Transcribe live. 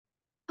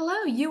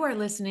Hello, you are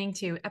listening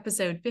to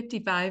episode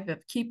 55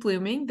 of Keep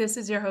Blooming. This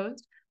is your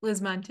host, Liz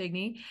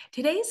Montigny.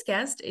 Today's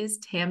guest is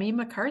Tammi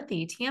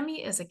McCarthy.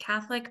 Tammi is a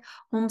Catholic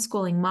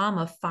homeschooling mom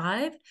of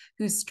five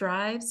who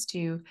strives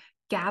to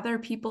gather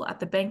people at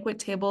the banquet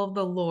table of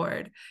the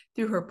Lord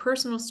through her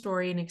personal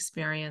story and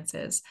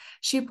experiences.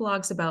 She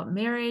blogs about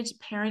marriage,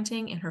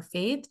 parenting, and her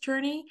faith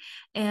journey,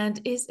 and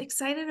is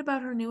excited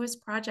about her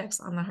newest projects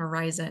on the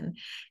horizon.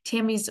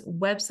 Tammi's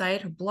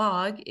website, her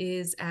blog,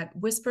 is at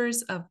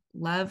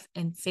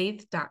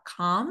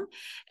whispersofloveandfaith.com,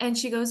 and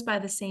she goes by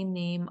the same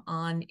name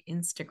on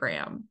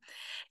Instagram.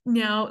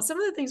 Now, some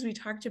of the things we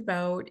talked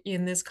about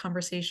in this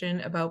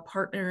conversation about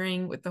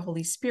partnering with the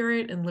Holy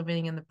Spirit and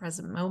living in the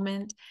present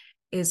moment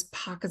is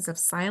pockets of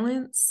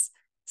silence,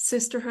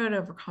 sisterhood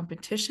over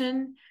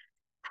competition.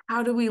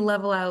 How do we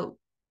level out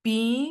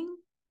being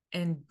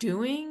and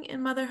doing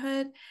in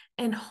motherhood,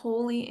 and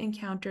holy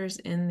encounters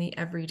in the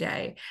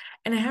everyday?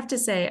 And I have to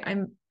say,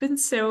 I've been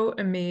so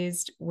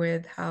amazed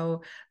with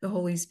how the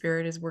Holy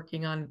Spirit is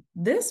working on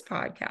this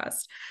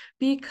podcast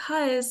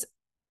because,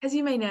 as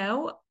you may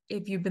know,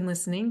 if you've been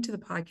listening to the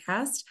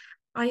podcast,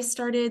 I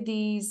started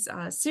these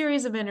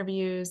series of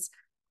interviews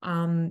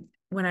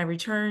when I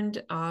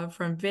returned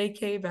from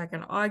vacay back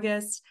in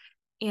August.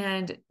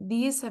 And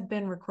these have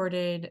been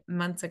recorded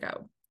months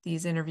ago,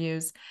 these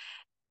interviews.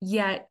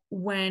 Yet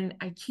when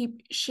I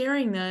keep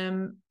sharing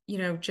them,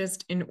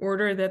 just in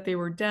order that they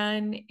were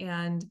done,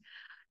 and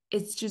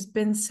it's just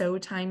been so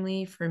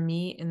timely for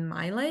me in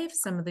my life,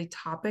 some of the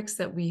topics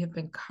that we have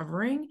been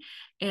covering,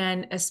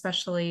 and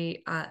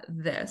especially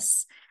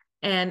this,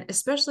 and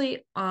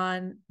especially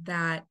on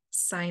that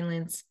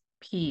silence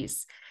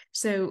piece.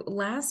 So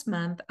last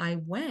month, I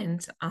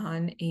went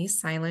on a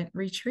silent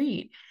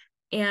retreat,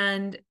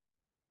 and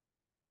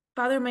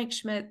Father Mike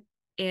Schmidt,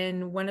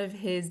 in one of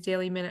his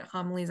daily minute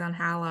homilies on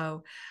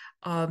Hallow,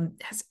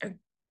 has a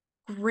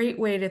great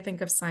way to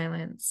think of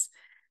silence.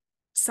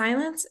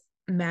 Silence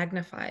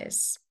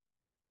magnifies.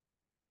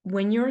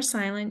 When you're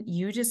silent,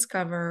 you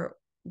discover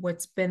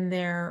what's been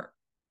there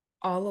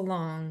all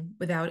along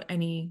without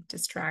any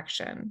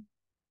distraction.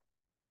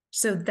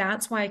 So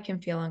that's why it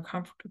can feel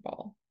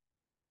uncomfortable.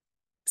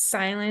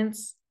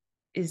 Silence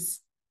is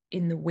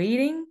in the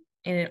waiting,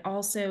 and it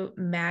also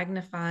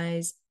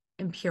magnifies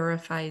and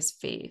purifies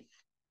faith.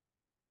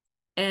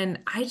 And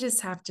I just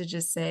have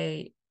to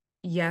say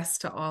yes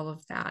to all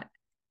of that.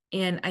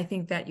 And I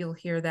think that you'll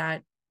hear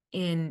that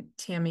in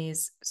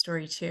Tammi's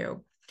story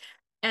too.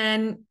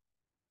 And,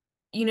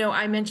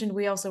 I mentioned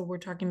we also were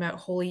talking about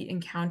holy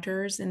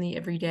encounters in the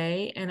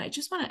everyday. And I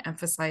just want to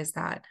emphasize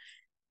that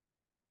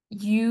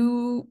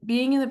you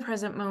being in the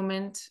present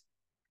moment,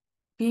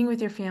 being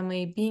with your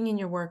family, being in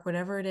your work,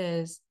 whatever it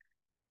is,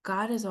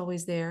 God is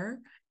always there.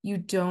 You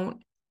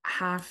don't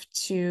have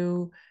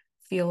to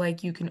feel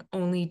like you can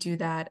only do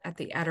that at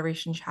the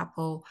Adoration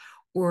Chapel,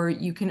 or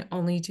you can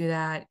only do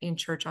that in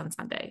church on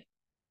Sunday.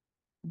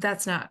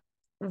 That's not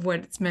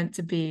what it's meant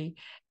to be.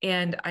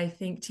 And I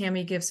think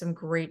Tammi gives some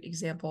great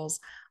examples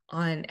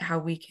on how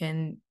we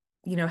can,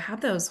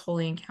 have those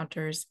holy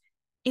encounters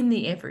in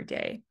the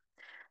everyday.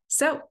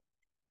 So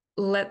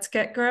let's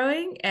get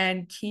growing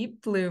and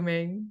keep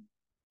blooming.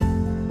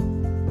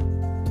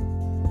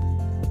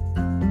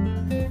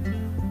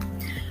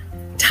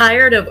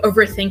 Tired of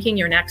overthinking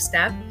your next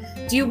step?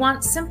 Do you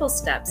want simple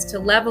steps to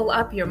level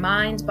up your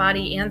mind,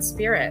 body, and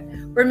spirit?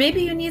 Or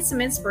maybe you need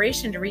some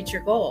inspiration to reach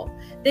your goal?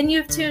 Then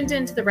you've tuned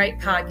into the right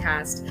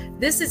podcast.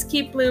 This is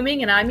Keep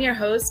Blooming, and I'm your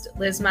host,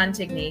 Liz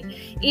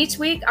Montigny. Each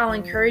week, I'll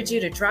encourage you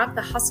to drop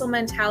the hustle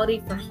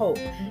mentality for hope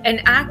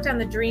and act on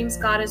the dreams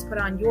God has put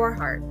on your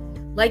heart.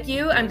 Like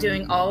you, I'm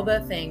doing all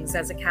the things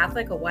as a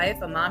Catholic, a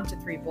wife, a mom to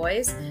 3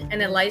 boys,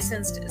 and a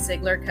licensed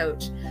Ziegler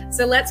coach.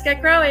 So let's get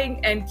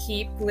growing and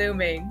keep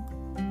blooming.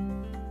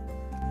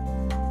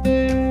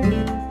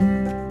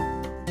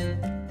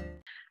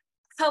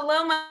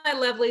 Hello, my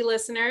lovely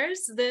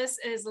listeners. This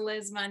is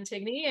Liz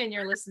Montigny, and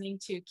you're listening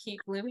to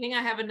Keep Blooming.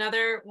 I have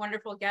another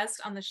wonderful guest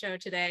on the show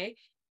today,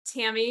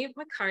 Tammi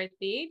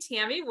McCarthy.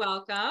 Tammi,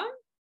 welcome.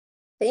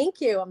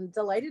 Thank you. I'm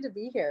delighted to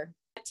be here.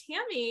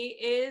 Tammi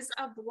is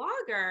a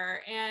blogger,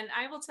 and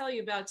I will tell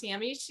you about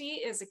Tammi. She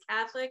is a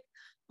Catholic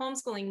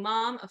homeschooling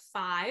mom of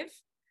 5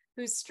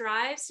 who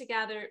strives to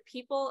gather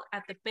people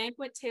at the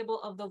banquet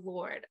table of the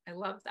Lord. I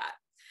love that.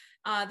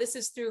 This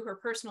is through her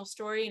personal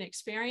story and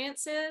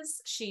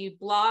experiences. She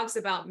blogs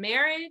about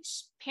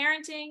marriage,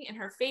 parenting, and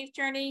her faith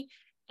journey,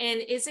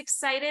 and is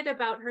excited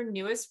about her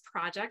newest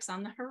projects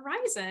on the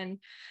horizon.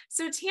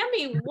 So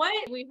Tammi,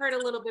 we heard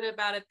a little bit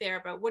about it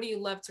there, but what do you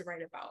love to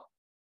write about?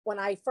 When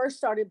I first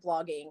started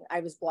blogging,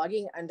 I was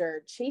blogging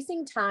under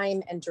chasing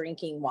time and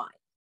drinking wine.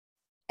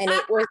 And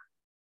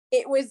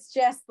it was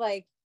just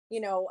like,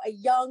 a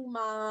young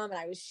mom, and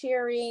I was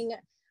sharing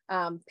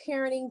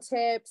parenting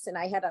tips, and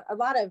I had a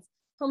lot of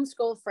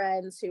homeschool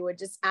friends who would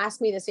just ask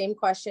me the same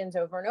questions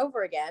over and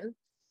over again.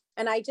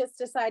 And I just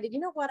decided,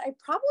 I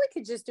probably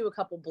could just do a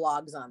couple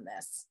blogs on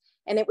this,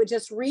 and it would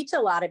just reach a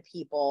lot of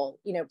people,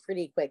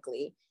 pretty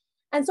quickly.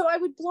 And so I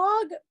would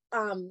blog.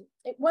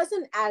 It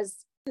wasn't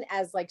as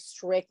like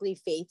strictly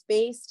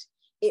faith-based.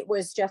 it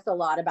was just a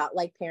lot about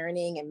like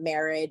parenting and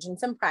marriage and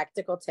some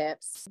practical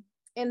tips.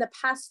 In the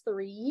past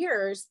 3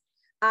 years,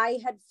 I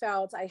had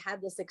felt I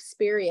had this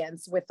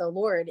experience with the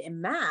Lord in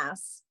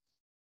Mass.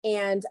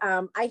 And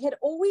I had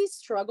always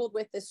struggled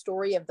with the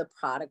story of the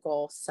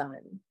prodigal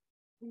son.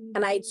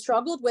 And I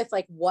struggled with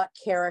like what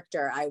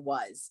character I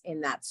was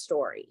in that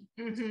story.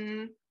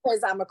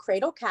 Because I'm a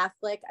cradle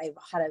Catholic. I've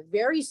had a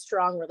very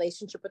strong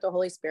relationship with the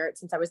Holy Spirit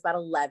since I was about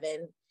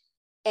 11.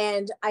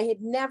 And I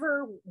had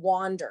never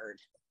wandered.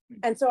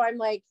 And so I'm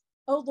like,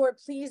 oh, Lord,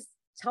 please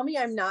tell me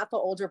I'm not the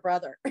older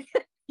brother.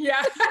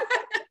 Yeah.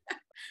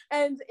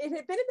 And it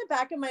had been in the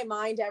back of my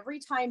mind every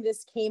time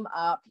this came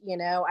up, you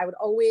know, I would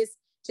always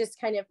just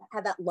kind of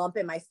have that lump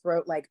in my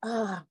throat, like,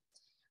 oh,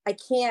 I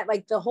can't,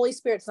 like the Holy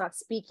Spirit's not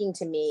speaking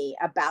to me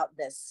about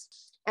this.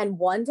 And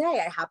one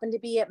day I happened to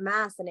be at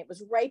Mass, and it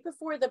was right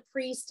before the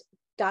priest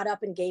got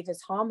up and gave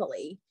his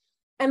homily.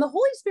 And the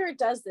Holy Spirit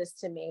does this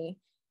to me.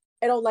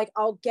 It'll like,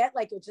 I'll get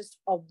like just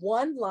a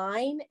one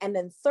line and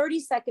then 30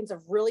 seconds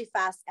of really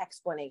fast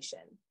explanation.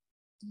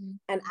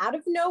 And out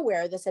of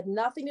nowhere, this had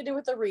nothing to do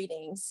with the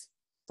readings.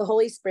 The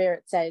Holy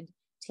Spirit said,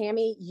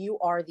 Tammi, you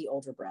are the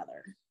older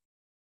brother.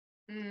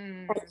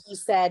 And he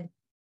said,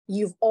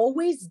 you've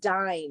always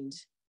dined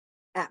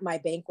at my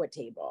banquet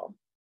table,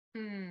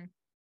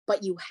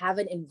 but you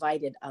haven't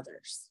invited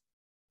others.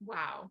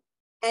 Wow.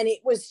 And it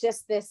was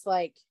just this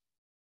like,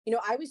 you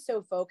know, I was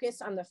so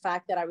focused on the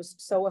fact that I was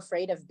so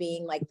afraid of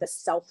being like the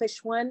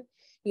selfish one,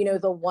 you know,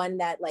 the one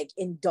that like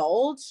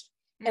indulged.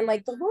 And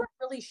like the Lord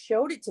really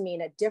showed it to me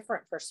in a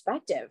different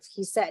perspective.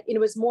 He said, it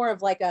was more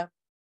of like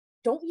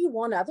don't you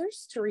want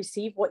others to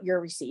receive what you're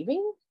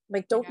receiving?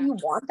 Like, don't you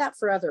want that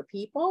for other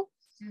people?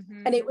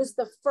 And it was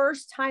the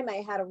first time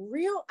I had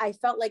I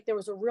felt like there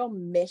was a real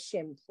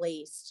mission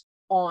placed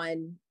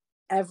on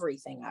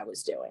everything I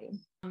was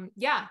doing.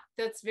 Yeah,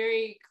 that's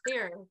very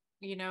clear,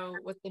 you know,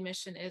 what the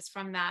mission is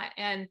from that.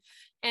 And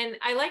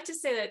I like to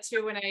say that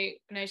too, when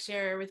I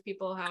share with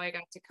people how I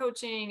got to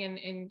coaching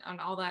and on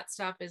all that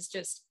stuff, is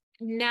just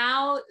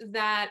now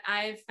that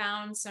I've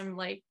found some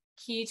like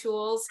key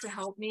tools to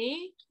help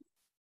me,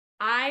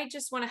 I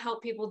just want to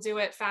help people do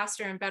it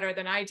faster and better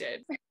than I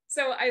did.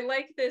 So I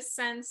like this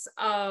sense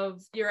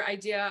of your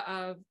idea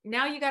of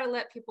now you got to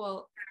let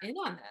people in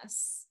on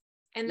this.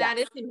 And that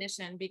is the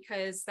mission,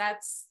 because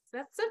that's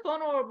a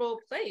vulnerable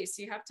place.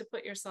 You have to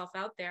put yourself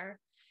out there,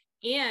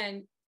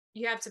 and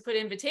you have to put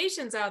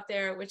invitations out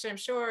there, which I'm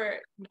sure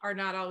are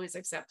not always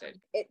accepted.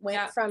 It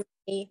went from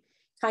me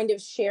kind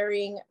of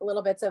sharing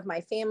little bits of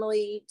my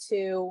family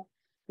to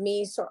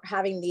me sort of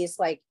having these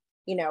like,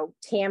 you know,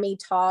 Tammi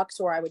talks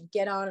where I would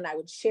get on and I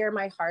would share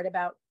my heart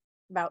about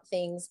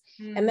things.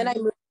 And then I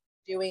moved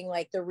to doing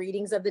like the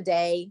readings of the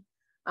day,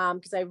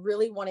 because I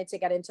really wanted to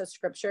get into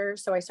scripture.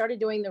 So I started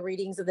doing the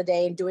readings of the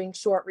day and doing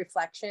short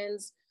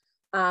reflections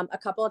a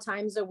couple of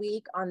times a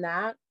week on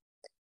that.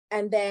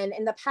 And then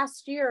in the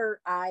past year,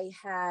 I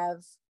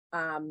have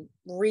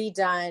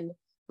redone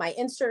my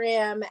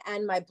Instagram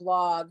and my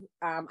blog.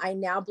 I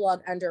now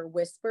blog under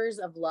Whispers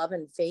of Love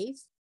and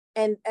Faith.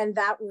 And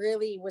that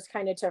really was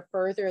kind of to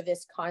further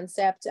this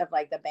concept of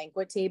like the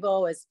banquet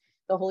table, as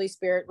the Holy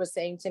Spirit was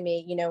saying to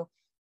me, you know,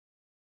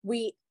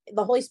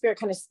 the Holy Spirit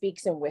kind of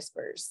speaks in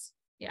whispers.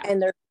 Yeah.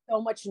 And there's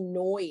so much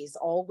noise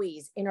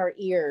always in our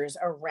ears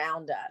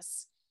around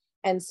us.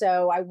 And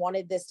so I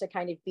wanted this to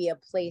kind of be a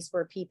place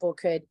where people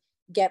could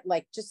get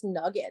like just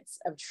nuggets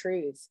of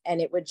truth.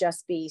 And it would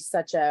just be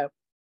such a,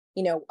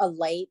 you know, a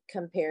light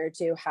compared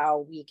to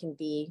how we can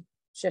be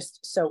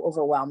just so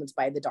overwhelmed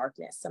by the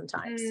darkness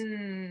sometimes.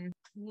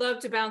 Love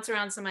to bounce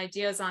around some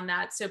ideas on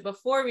that. So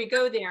before we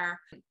go there,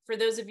 for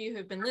those of you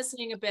who've been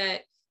listening a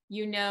bit,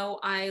 you know,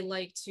 I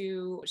like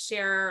to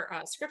share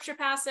a scripture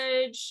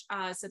passage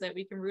so that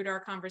we can root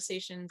our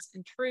conversations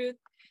in truth.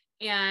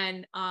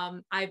 And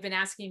I've been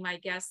asking my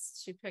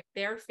guests to pick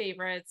their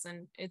favorites,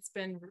 and it's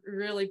been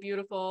really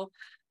beautiful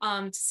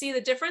to see the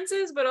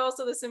differences, but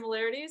also the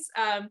similarities.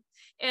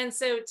 And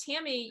so,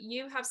 Tammi,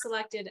 you have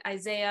selected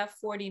Isaiah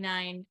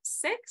 49:6.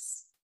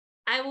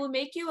 I will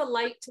make you a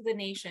light to the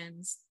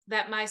nations,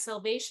 that my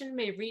salvation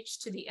may reach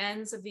to the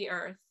ends of the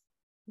earth.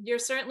 You're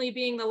certainly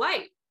being the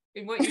light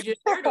in what you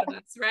just shared with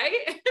us,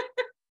 right?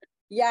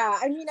 Yeah,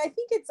 I mean, I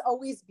think it's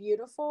always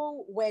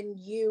beautiful when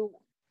you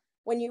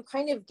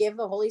kind of give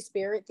the Holy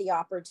Spirit the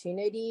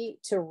opportunity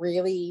to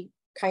really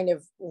kind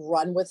of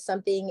run with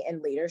something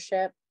in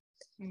leadership.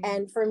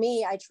 And for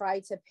me, I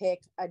try to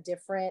pick a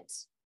different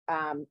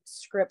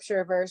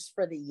scripture verse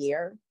for the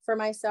year for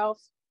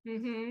myself.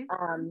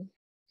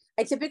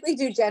 I typically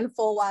do Jen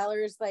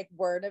Fulwiler's like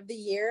word of the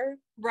year.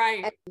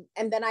 Right.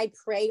 And then I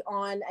pray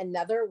on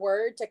another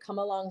word to come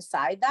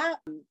alongside that.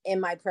 In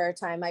my prayer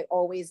time, I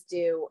always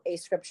do a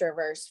scripture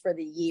verse for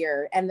the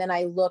year. And then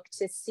I look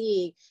to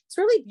see, it's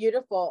really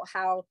beautiful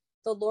how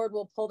the Lord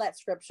will pull that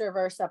scripture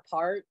verse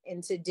apart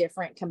into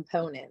different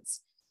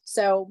components.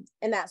 So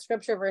in that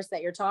scripture verse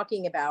that you're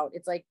talking about,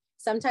 it's like,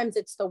 sometimes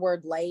it's the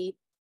word light.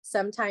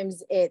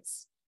 Sometimes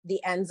it's the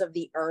ends of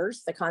the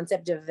earth, the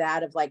concept of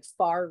that, of like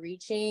far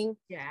reaching.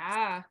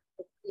 Yeah.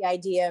 The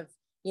idea of,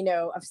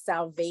 of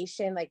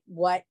salvation, like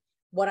what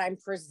I'm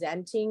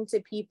presenting to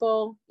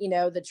people,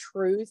 the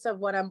truth of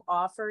what I'm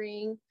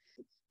offering.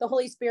 The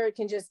Holy Spirit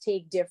can just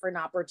take different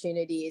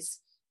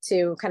opportunities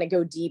to kind of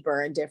go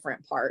deeper in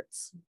different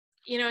parts.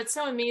 It's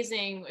so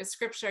amazing with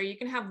scripture. You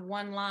can have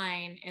one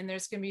line and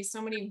there's going to be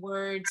so many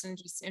words and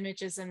just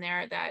images in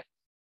there that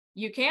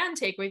you can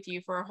take with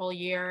you for a whole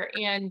year.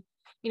 And,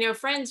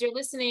 friends, you're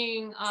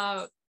listening,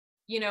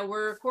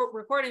 we're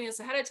recording this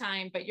ahead of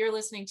time, but you're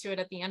listening to it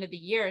at the end of the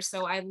year.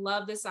 So I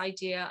love this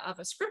idea of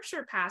a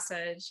scripture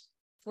passage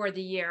for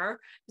the year,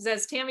 because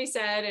as Tammi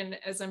said, and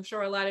as I'm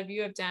sure a lot of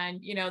you have done,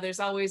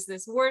 there's always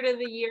this word of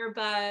the year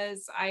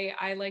buzz.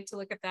 I like to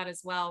look at that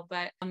as well,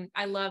 but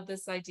I love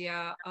this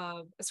idea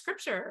of a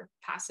scripture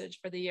passage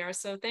for the year.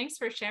 So thanks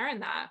for sharing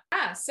that.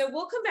 Yeah, so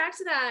we'll come back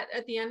to that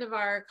at the end of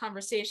our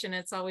conversation.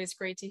 It's always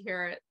great to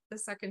hear it the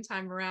second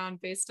time around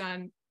based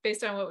on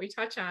what we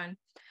touch on.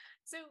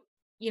 So,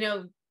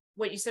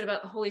 what you said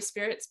about the Holy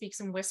Spirit speaks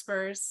in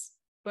whispers,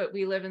 but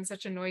we live in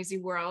such a noisy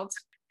world.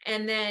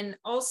 And then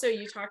also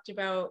you talked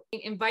about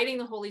inviting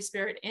the Holy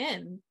Spirit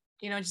in,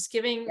 just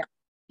giving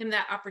him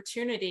that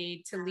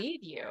opportunity to lead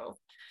you.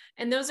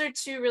 And those are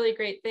two really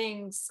great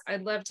things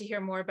I'd love to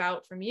hear more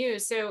about from you.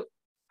 So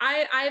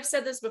I've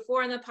said this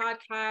before in the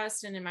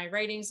podcast and in my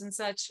writings and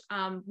such.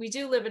 We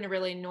do live in a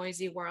really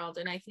noisy world.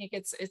 And I think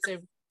it's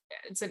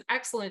an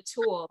excellent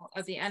tool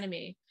of the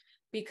enemy,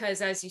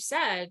 because as you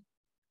said,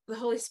 the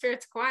Holy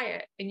Spirit's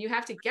quiet and you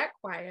have to get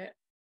quiet,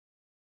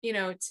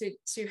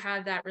 to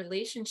have that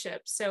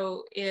relationship.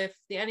 So if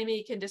the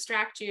enemy can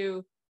distract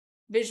you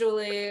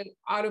visually,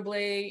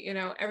 audibly,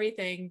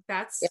 everything,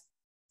 that's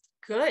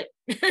good.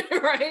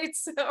 Right.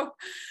 So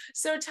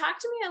talk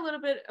to me a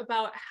little bit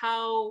about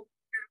how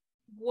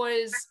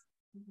was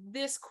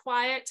this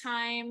quiet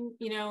time,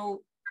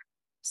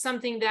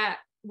 something that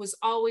was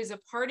always a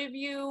part of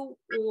you,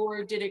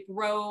 or did it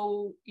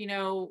grow,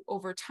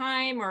 over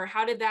time, or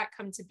how did that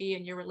come to be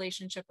in your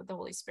relationship with the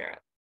Holy Spirit?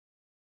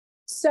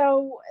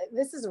 So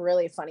this is a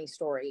really funny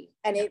story,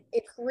 and it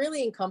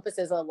really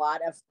encompasses a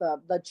lot of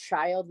the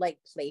childlike,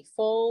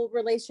 playful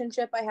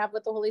relationship I have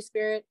with the Holy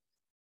Spirit.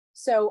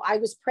 So I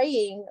was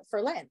praying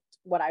for Lent,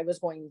 what I was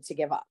going to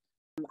give up,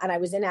 and I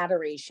was in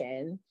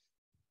adoration,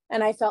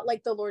 and I felt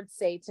like the Lord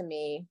say to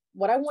me,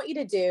 what I want you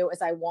to do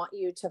is I want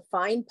you to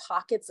find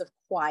pockets of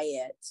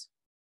quiet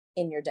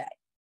in your day.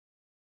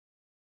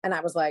 And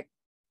I was like,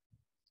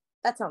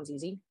 that sounds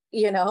easy,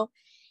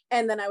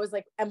 And then I was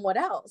like, and what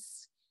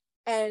else?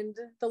 And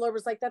the Lord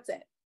was like, that's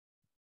it.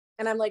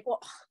 And I'm like,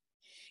 well,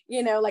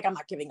 like I'm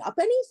not giving up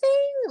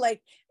anything.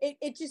 Like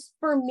it just,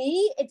 for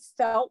me, it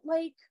felt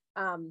like,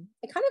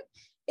 it kind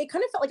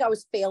of felt like I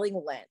was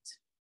failing Lent,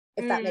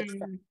 if that makes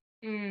sense.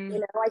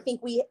 I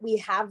think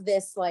we have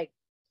this, like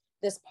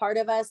this part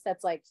of us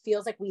that's like,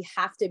 feels like we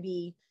have to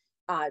be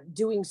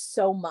doing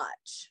so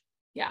much.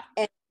 Yeah.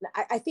 And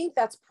I think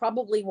that's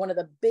probably one of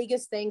the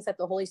biggest things that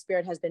the Holy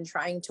Spirit has been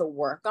trying to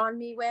work on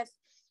me with,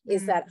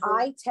 is that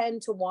I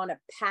tend to want to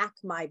pack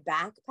my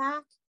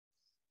backpack,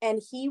 and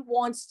he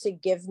wants to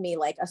give me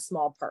like a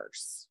small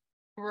purse.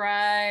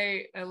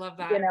 Right. I love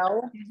that.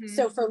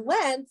 So for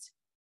Lent,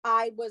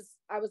 I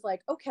was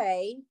like,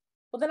 okay,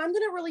 well then I'm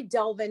going to really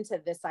delve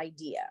into this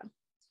idea.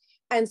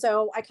 And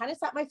so I kind of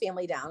sat my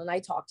family down and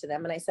I talked to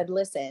them and I said,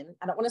 listen,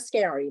 I don't want to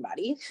scare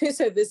anybody.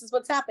 So this is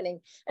what's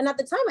happening. And at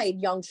the time I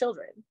had young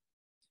children.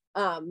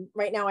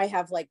 Right now I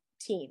have like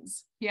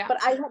teens. Yeah. But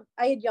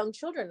I had young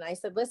children, and I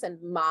said, listen,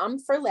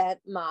 for Lent,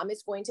 mom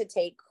is going to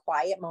take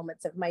quiet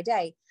moments of my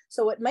day.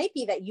 So it might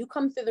be that you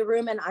come through the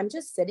room and I'm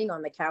just sitting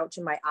on the couch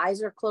and my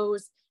eyes are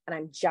closed and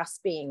I'm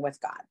just being with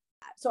God.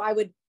 So I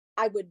would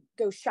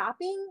go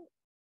shopping,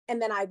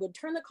 and then I would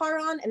turn the car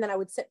on, and then I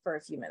would sit for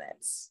a few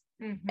minutes.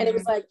 And it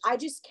was like, I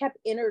just kept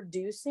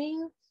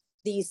introducing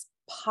these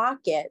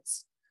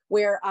pockets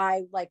where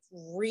I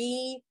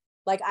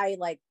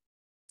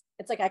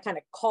it's like I kind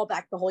of call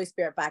back the Holy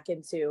Spirit back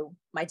into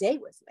my day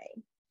with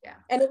me. Yeah.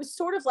 And it was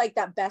sort of like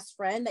that best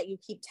friend that you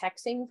keep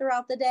texting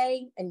throughout the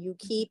day and you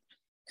keep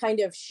kind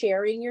of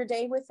sharing your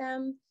day with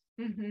them.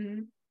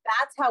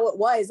 That's how it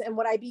was. And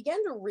what I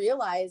began to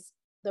realize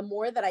the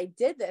more that I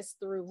did this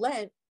through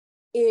Lent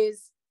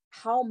is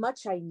how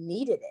much I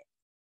needed it.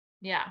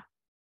 Yeah.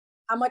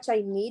 How much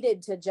I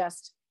needed to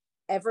just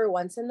every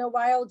once in a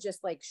while,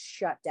 just like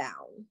shut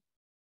down.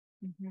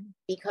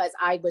 Because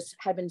I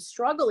had been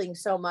struggling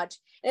so much.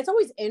 And it's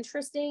always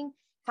interesting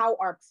how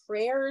our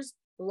prayers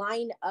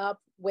line up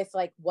with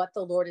like what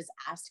the Lord is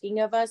asking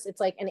of us.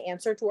 It's like an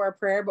answer to our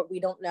prayer, but we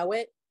don't know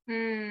it.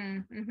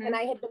 And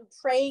I had been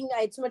praying,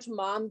 I had so much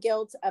mom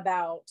guilt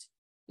about,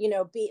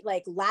 be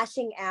like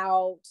lashing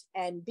out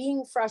and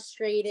being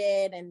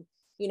frustrated and,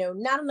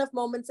 not enough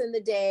moments in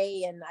the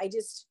day. And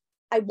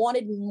I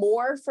wanted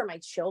more for my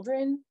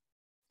children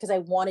because I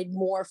wanted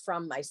more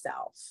from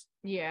myself.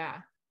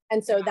 Yeah.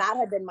 And so that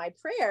had been my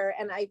prayer.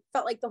 And I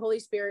felt like the Holy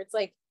Spirit's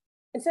like,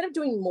 instead of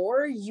doing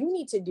more, you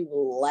need to do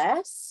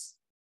less.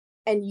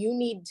 And you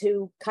need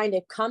to kind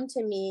of come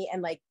to me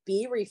and like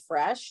be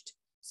refreshed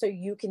so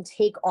you can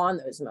take on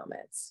those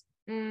moments.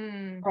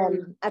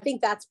 I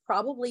think that's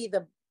probably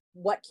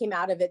what came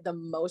out of it the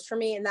most for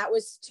me. And that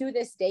was, to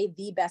this day,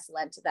 the best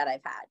Lent that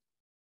I've had.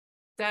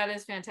 That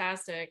is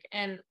fantastic.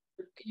 And,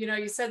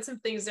 you said some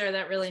things there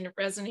that really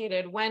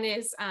resonated. One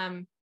is,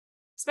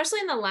 especially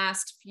in the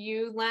last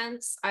few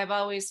Lents, I've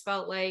always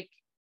felt like,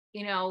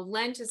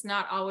 Lent is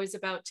not always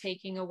about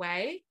taking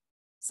away.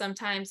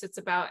 Sometimes it's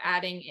about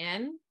adding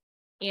in.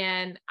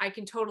 And I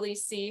can totally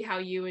see how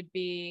you would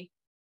be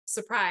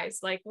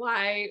surprised. Like,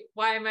 why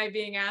am I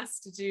being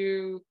asked to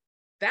do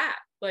that?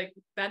 Like,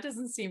 that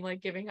doesn't seem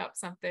like giving up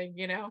something,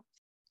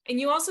 And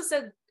you also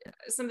said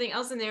something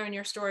else in there in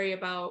your story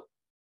about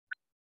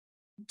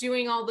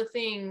doing all the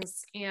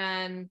things,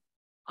 and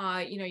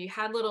you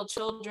had little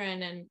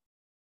children. And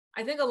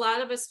I think a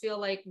lot of us feel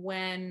like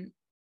when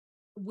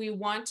we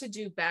want to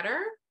do better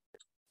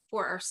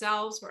for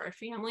ourselves, for our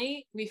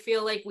family, we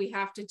feel like we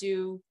have to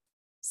do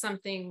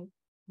something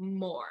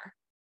more,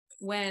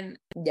 when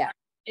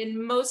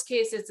in most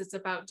cases it's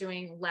about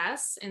doing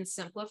less and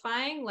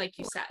simplifying, like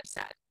you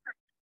said.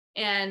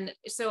 And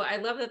so I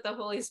love that the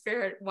Holy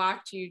Spirit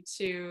walked you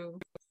to,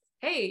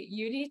 hey,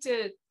 you need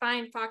to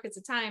find pockets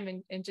of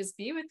time and just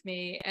be with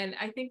me. And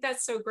I think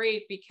that's so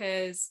great,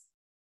 because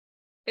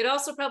it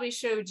also probably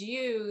showed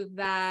you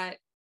that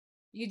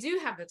you do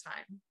have the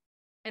time.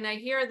 And I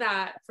hear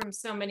that from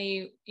so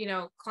many,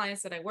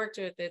 clients that I worked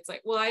with. It's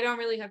like, well, I don't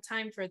really have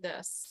time for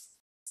this.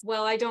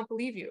 Well, I don't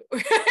believe you.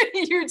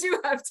 You do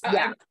have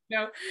time.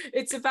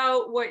 It's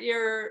about what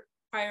you're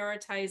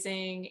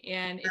prioritizing.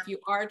 And if you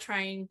are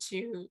trying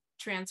to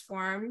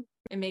transform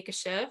and make a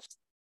shift,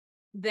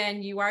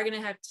 then you are going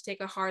to have to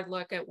take a hard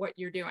look at what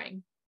you're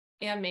doing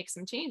and make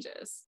some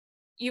changes.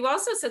 You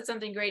also said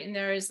something great in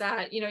there, is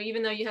that,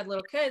 even though you had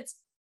little kids,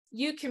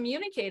 you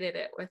communicated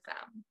it with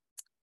them.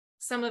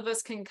 Some of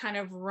us can kind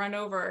of run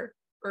over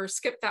or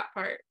skip that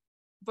part,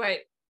 but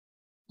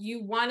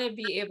you want to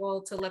be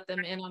able to let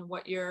them in on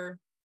what you're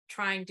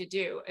trying to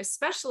do,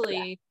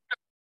 especially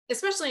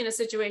in a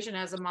situation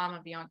as a mom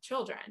of young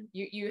children.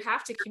 You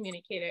have to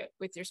communicate it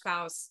with your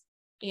spouse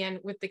and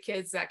with the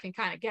kids that can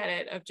kind of get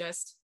it, of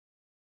just,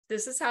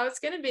 this is how it's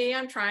going to be.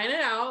 I'm trying it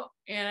out.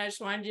 And I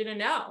just wanted you to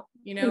know,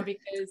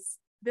 because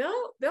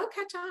they'll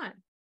catch on.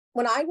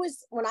 When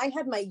I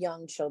had my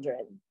young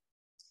children,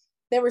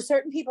 there were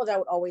certain people that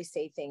would always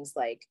say things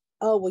like,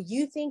 oh, well,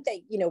 you think that,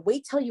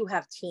 wait till you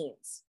have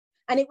teens.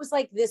 And it was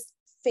like this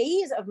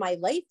phase of my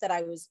life that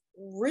I was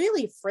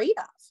really afraid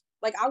of.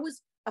 Like, I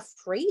was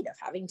afraid of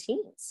having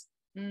teens.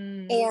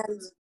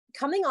 And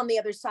coming on the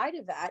other side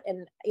of that,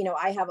 and,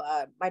 I have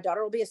my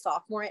daughter will be a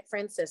sophomore at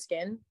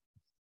Franciscan,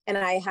 and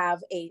I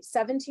have a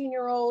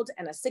 17-year-old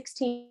and a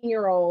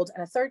 16-year-old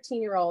and a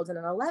 13-year-old and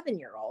an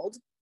 11-year-old.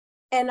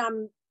 And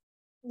I'm,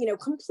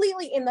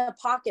 completely in the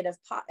pocket of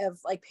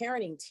like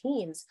parenting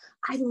teens.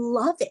 I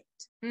love it.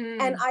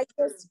 And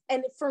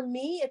and for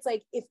me, it's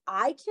like, if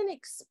I can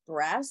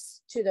express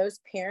to those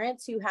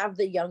parents who have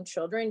the young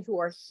children who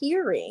are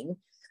hearing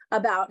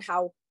about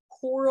how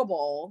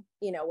horrible,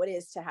 it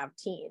is to have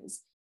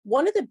teens.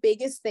 One of the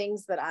biggest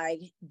things that I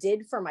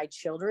did for my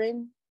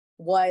children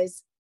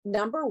was,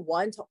 number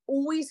one, to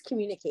always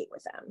communicate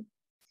with them,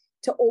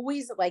 to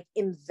always like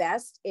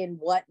invest in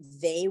what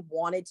they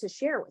wanted to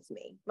share with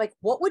me. Like,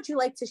 what would you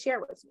like to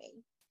share with me?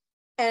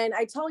 And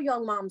I tell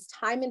young moms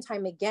time and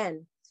time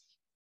again,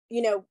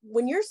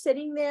 when you're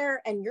sitting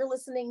there and you're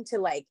listening to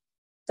like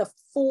the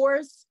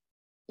fourth,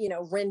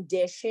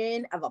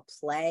 rendition of a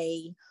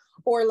play,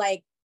 or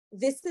like,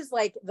 this is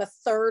like the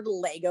third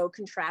Lego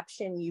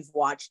contraption you've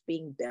watched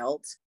being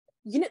built,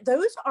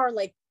 those are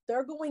like,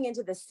 they're going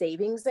into the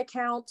savings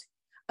account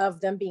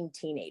of them being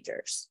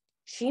teenagers.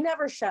 She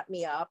never shut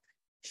me up.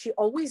 She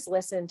always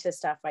listened to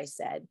stuff I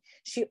said.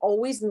 She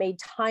always made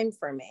time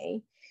for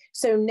me.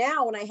 So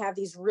now when I have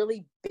these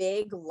really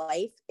big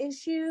life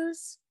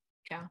issues,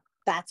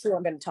 that's who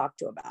I'm going to talk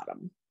to about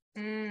them.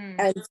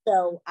 And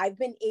so I've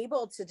been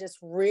able to just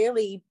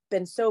really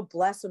been so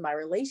blessed with my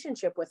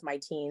relationship with my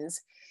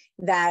teens,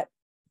 that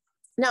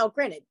now,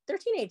 granted, they're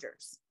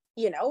teenagers.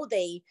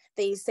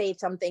 They say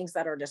some things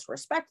that are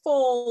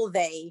disrespectful.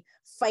 They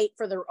fight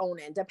for their own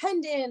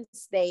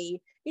independence.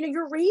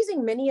 You're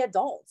raising many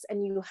adults,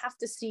 and you have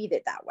to see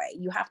it that way.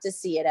 You have to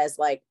see it as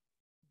like,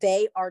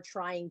 they are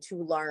trying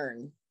to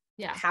learn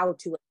how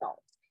to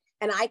adult.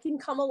 And I can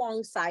come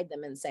alongside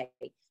them and say,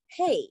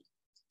 hey,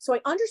 so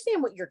I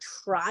understand what you're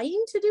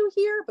trying to do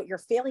here, but you're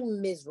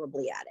failing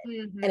miserably at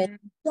it. And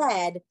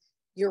instead,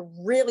 you're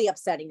really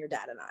upsetting your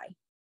dad and I.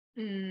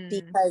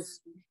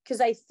 Because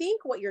I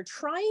think what you're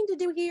trying to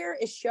do here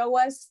is show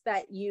us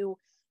that you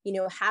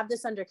have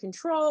this under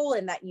control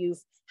and that you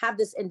have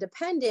this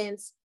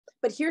independence,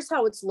 but here's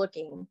how it's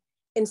looking.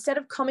 Instead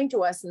of coming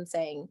to us and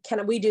saying,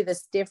 can we do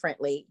this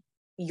differently?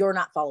 You're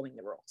not following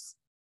the rules.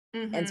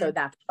 And so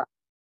that's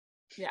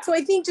so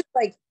I think just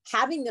like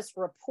having this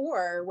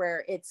rapport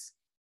where it's,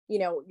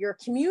 you're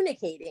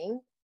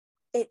communicating,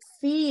 it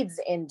feeds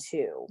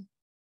into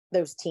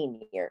those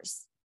teen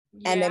years.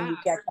 And then you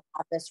get to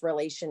have this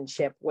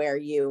relationship where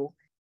you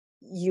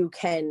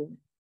can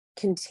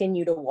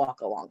continue to walk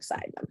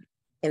alongside them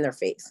in their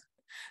faith.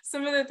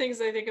 some of the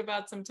things I think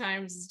about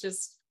sometimes is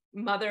just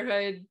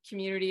motherhood,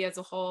 community as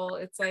a whole.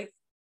 It's like,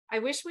 I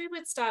wish we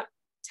would stop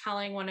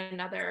telling one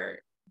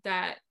another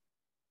that,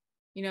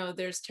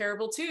 there's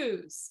terrible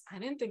twos. I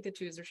didn't think the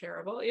twos are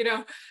terrible.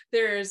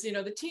 There's,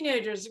 the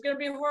teenagers are going to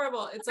be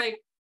horrible. It's like,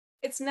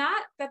 it's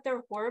not that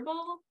they're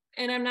horrible.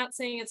 And I'm not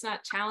saying it's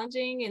not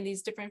challenging in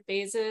these different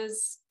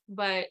phases,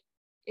 but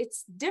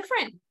it's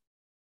different.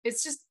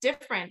 It's just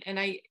different. And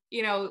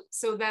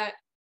so that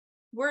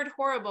word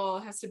horrible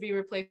has to be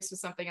replaced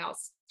with something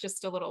else.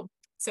 Just a little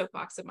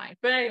soapbox of mine.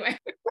 But anyway.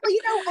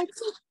 Well,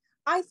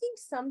 I think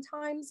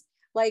sometimes,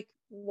 like,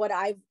 what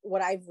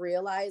I've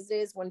realized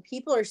is when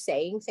people are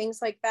saying things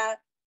like that,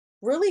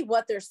 really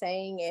what they're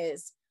saying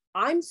is,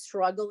 I'm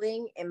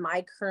struggling in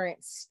my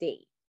current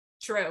state.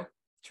 True.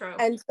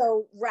 And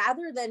so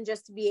rather than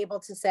just to be able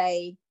to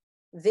say,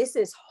 this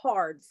is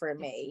hard for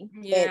me,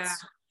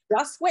 it's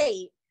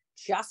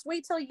just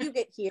wait till you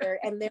get here.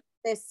 And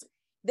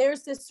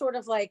there's this sort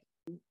of like,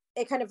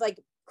 it kind of like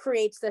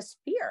creates this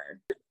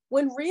fear,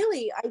 when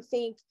really I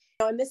think,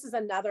 and this is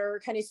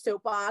another kind of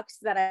soapbox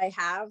that I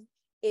have,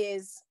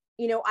 is,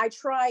 I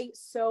try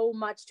so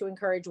much to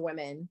encourage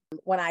women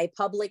when I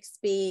public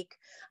speak.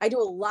 I do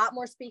a lot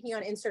more speaking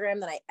on Instagram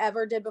than I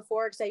ever did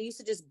before, because I used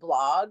to just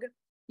blog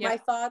my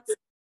thoughts.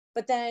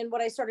 But then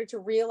what I started to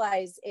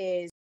realize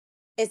is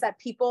that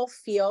people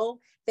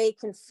they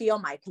can feel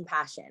my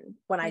compassion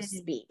when I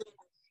speak,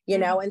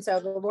 and so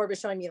the Lord was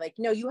showing me, like,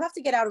 no, you have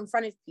to get out in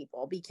front of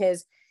people,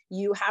 because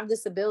you have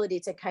this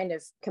ability to kind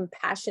of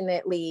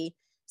compassionately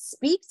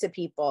speak to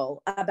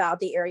people about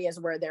the areas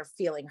where they're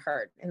feeling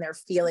hurt and they're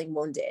feeling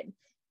wounded.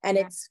 And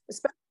it's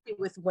especially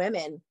with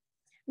women,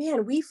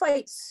 man, we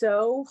fight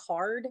so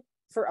hard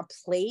for a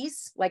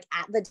place, like,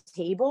 at the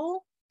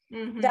table,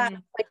 that,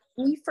 like,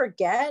 we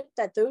forget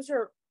that those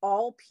are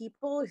all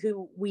people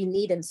who we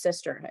need in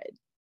sisterhood.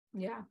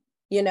 Yeah.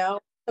 So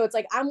it's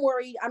like, I'm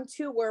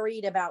too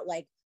worried about,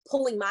 like,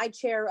 pulling my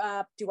chair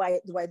up. Do I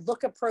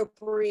look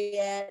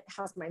appropriate?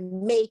 How's my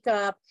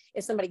makeup?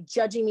 Is somebody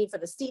judging me for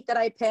the seat that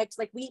I picked?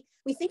 Like, we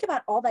think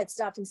about all that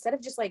stuff instead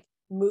of just, like,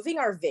 moving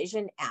our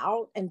vision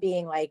out and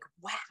being like,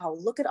 wow,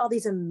 look at all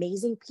these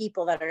amazing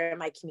people that are in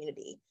my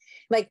community.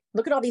 Like,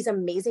 look at all these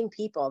amazing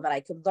people that I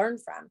could learn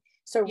from.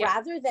 So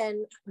rather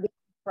than being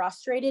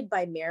frustrated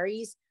by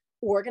Mary's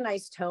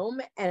organized home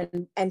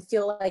and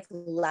feel like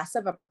less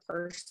of a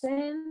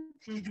person,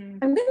 I'm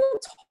going to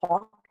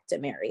talk to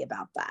Mary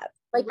about that.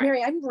 Like,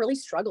 Mary, I'm really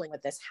struggling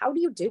with this. How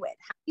do you do it?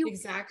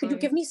 Exactly. Could you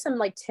give me some,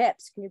 like,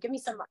 tips? Can you give me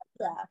some,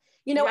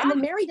 and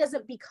then Mary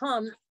doesn't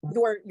become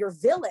your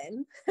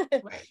villain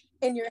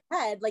in your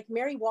head. Like,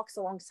 Mary walks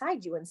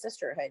alongside you in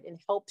sisterhood and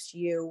helps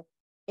you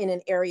in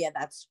an area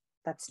that's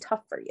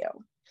tough for you.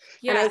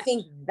 And I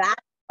think that's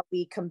how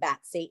we combat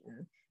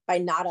Satan, by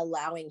not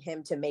allowing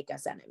him to make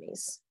us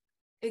enemies.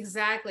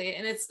 Exactly.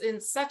 And it's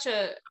in such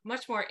a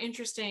much more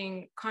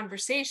interesting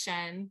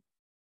conversation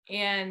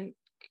and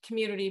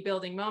community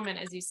building moment,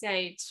 as you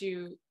say,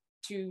 to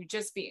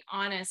just be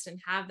honest and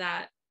have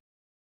that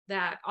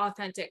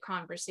authentic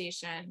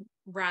conversation,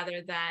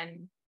 rather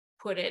than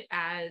put it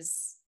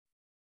as,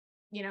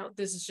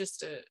 this is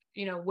just a,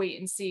 wait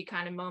and see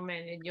kind of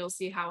moment, and you'll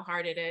see how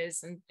hard it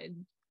is.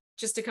 And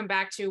just to come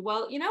back to,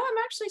 well,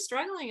 I'm actually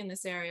struggling in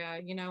this area.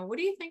 What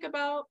do you think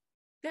about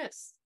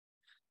this?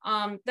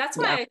 That's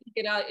why I think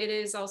it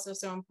is also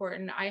so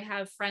important. I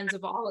have friends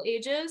of all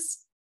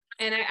ages,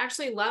 and I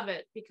actually love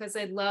it, because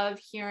I love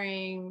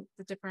hearing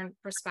the different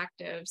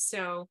perspectives.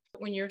 So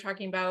when you're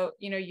talking about,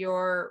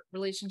 your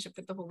relationship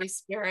with the Holy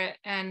Spirit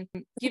and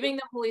giving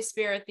the Holy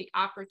Spirit the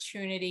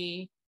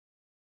opportunity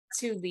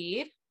to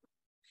lead.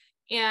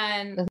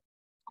 And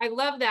I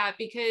love that,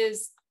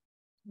 because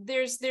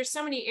there's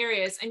so many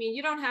areas. I mean,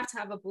 you don't have to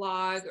have a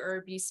blog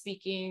or be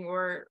speaking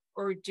or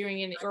doing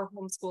it or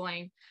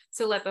homeschooling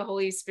to let the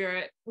Holy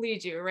Spirit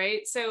lead you,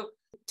 right? So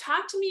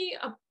talk to me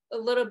a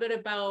little bit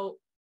about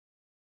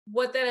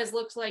what that has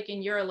looked like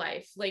in your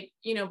life, like,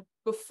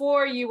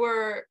 before you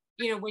were,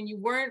 when you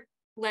weren't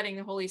letting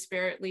the Holy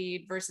Spirit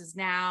lead, versus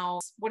now.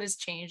 What has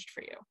changed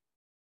for you?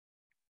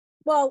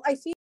 Well, I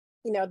think,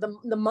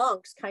 the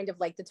monks kind of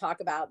like to talk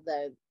about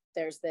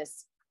there's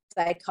this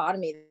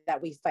dichotomy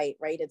that we fight,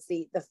 right? It's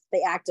the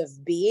act of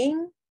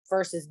being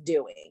versus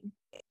doing.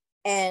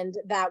 And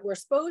that we're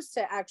supposed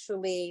to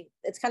actually,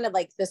 it's kind of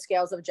like the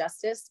scales of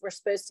justice. We're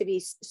supposed to be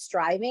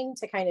striving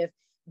to kind of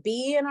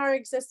be in our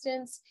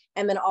existence,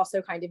 and then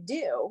also kind of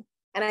do.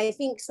 And I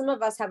think some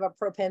of us have a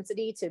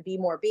propensity to be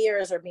more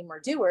beers or be more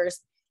doers.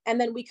 And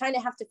then we kind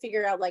of have to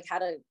figure out, like, how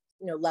to,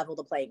 level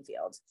the playing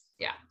field.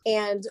 Yeah.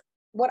 And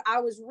what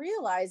I was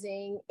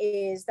realizing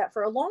is that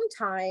for a long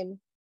time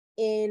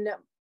in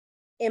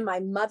my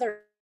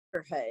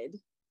motherhood,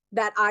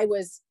 that I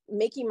was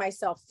making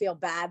myself feel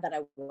bad that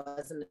I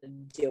wasn't a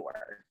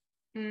doer.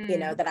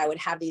 That I would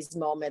have these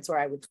moments where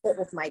I would sit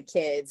with my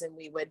kids and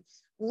we would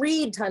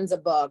read tons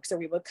of books, or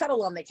we would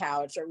cuddle on the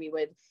couch, or we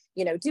would,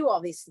 do all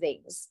these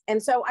things.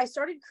 And so I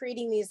started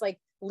creating these, like,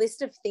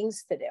 list of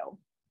things to do,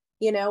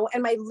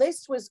 and my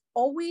list was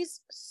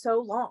always so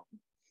long.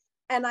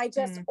 And I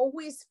just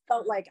always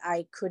felt like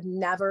I could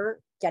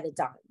never get it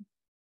done.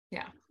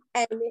 Yeah.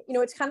 And, you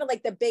know, it's kind of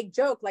like the big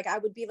joke. Like I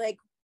would be like,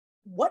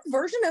 what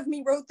version of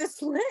me wrote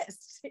this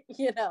list?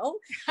 You know?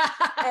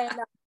 and,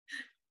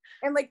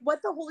 and like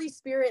what the Holy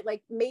Spirit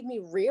like made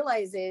me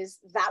realize is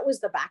that was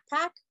the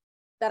backpack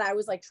that I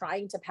was like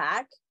trying to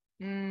pack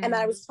and that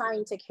I was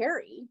trying to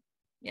carry.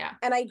 Yeah.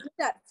 And I did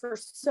that for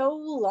so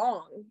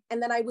long.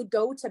 And then I would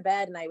go to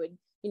bed and I would,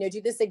 you know,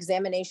 do this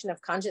examination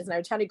of conscience, and I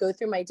would try to go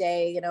through my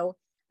day, you know,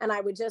 and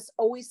I would just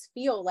always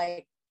feel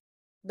like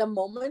the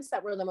moments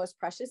that were the most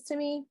precious to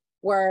me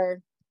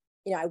were,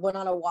 you know, I went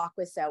on a walk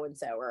with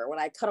so-and-so, or when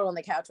I cuddled on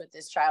the couch with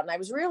this child. And I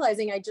was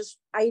realizing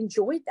I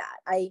enjoyed that.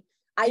 I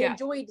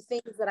enjoyed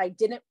things that I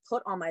didn't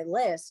put on my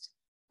list,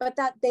 but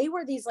that they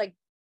were these like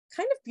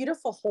kind of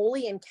beautiful,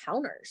 holy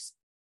encounters,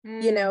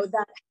 you know,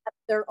 that had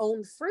their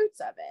own fruits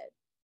of it.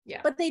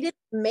 Yeah. But they didn't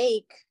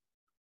make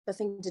the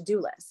thing to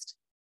do list.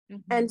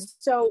 And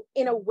so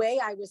in a way,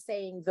 I was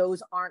saying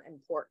those aren't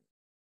important.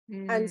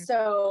 And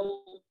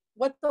so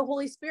what the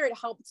Holy Spirit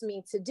helped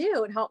me to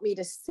do and helped me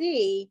to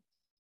see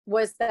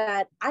was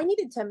that I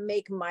needed to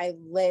make my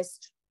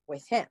list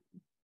with him.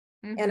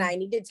 And I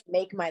needed to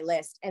make my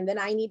list. And then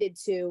I needed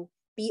to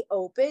be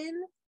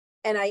open.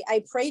 And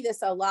I pray this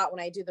a lot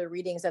when I do the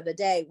readings of the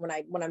day,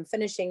 when I'm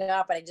finishing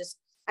up, and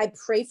I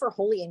pray for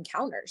holy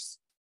encounters,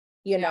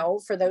 you know,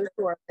 for those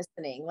who are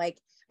listening. Like,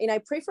 and I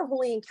pray for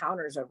holy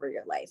encounters over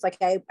your life. Like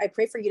I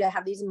pray for you to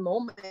have these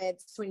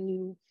moments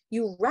when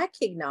you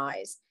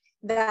recognize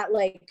that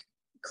like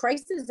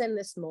Christ is in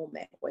this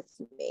moment with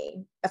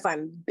me. If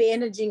I'm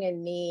bandaging a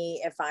knee,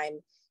 if I'm,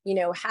 you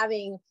know,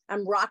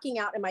 I'm rocking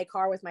out in my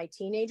car with my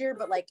teenager,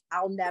 but like,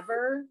 I'll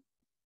never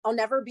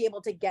be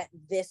able to get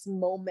this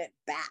moment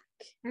back.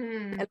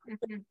 And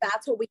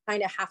that's what we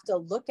kind of have to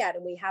look at.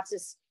 And we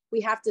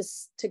have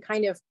to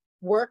kind of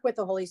work with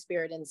the Holy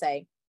Spirit and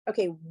say,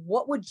 okay,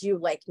 what would you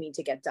like me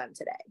to get done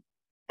today?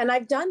 And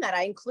I've done that.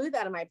 I include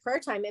that in my prayer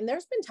time. And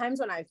there's been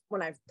times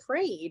when I've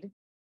prayed,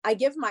 I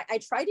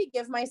try to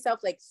give myself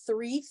like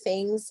 3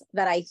 things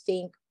that I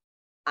think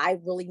I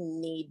really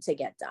need to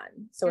get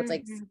done. So it's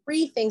like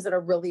 3 things that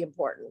are really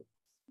important.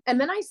 And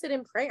then I sit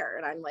in prayer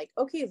and I'm like,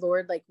 okay,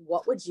 Lord, like,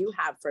 what would you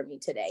have for me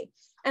today?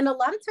 And a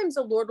lot of times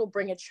the Lord will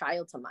bring a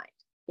child to mind.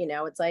 You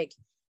know, it's like,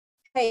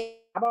 hey,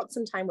 how about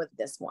some time with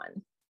this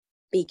one?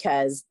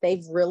 Because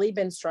they've really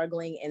been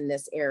struggling in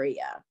this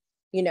area,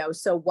 you know,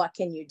 so what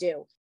can you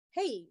do?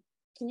 Hey,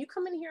 can you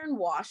come in here and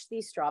wash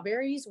these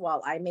strawberries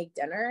while I make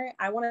dinner?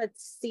 I want to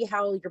see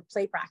how your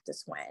play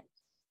practice went.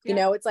 You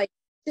know, it's like,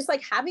 just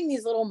like having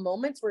these little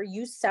moments where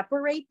you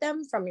separate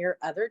them from your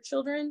other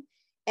children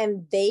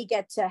and they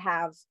get to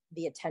have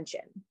the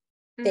attention.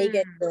 They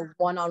get the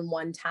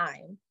one-on-one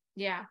time.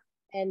 Yeah.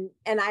 And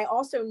I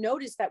also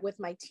noticed that with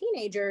my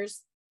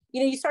teenagers,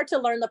 you know, you start to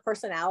learn the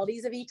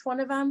personalities of each one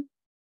of them.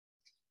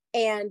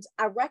 And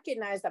I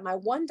recognized that my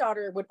one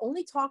daughter would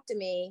only talk to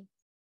me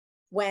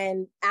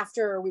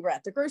after we were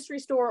at the grocery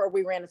store or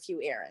we ran a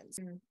few errands.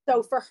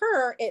 So for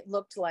her, it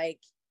looked like,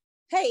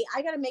 hey,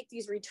 I got to make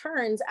these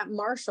returns at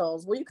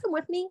Marshall's. Will you come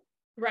with me?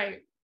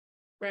 Right.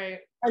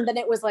 And then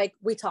it was like,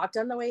 we talked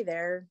on the way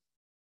there.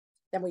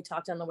 Then we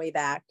talked on the way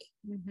back,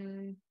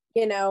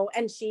 you know,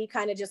 and she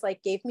kind of just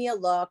like gave me a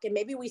look, and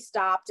maybe we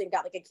stopped and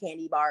got like a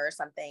candy bar or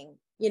something,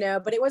 you know,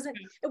 but it wasn't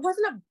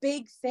a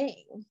big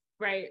thing.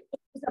 Right. It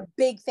was a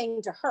big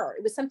thing to her.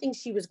 It was something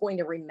she was going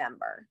to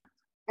remember.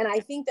 And I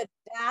think that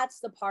that's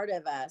the part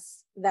of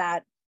us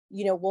that,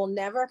 you know, we'll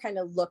never kind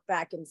of look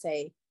back and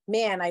say,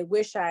 man, I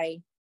wish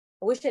I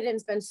didn't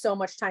spend so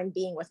much time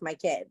being with my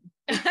kid.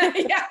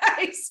 Yeah,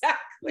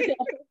 exactly.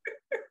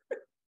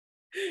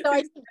 So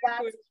I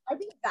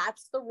think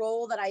that's the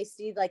role that I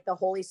see like the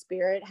Holy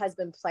Spirit has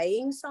been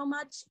playing so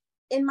much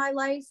in my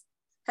life,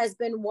 has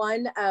been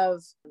one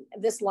of,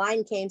 this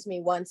line came to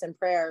me once in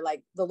prayer.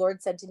 Like the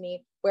Lord said to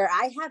me, where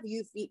I have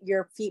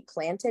your feet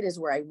planted is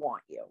where I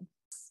want you.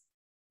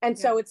 And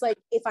so it's like,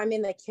 if I'm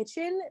in the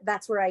kitchen,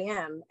 that's where I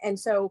am. And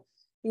so,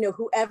 you know,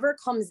 whoever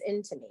comes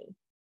into me,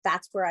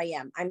 that's where I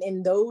am. I'm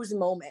in those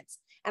moments.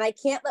 And I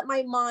can't let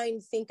my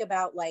mind think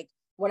about like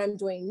what I'm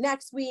doing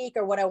next week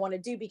or what I want to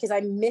do, because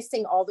I'm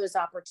missing all those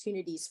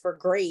opportunities for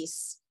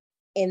grace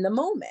in the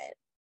moment.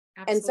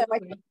 Absolutely. And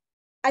so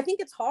I think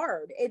it's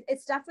hard.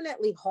 It's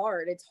definitely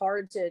hard. It's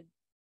hard to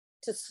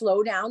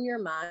slow down your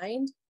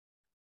mind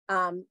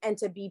and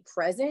to be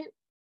present,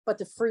 but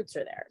the fruits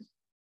are there.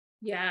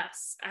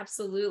 Yes,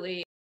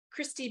 absolutely.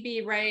 Christy B.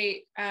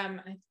 Wright, I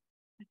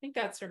think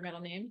that's her middle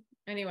name.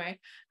 Anyway,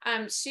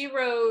 she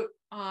wrote,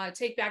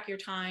 Take Back Your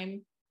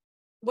Time.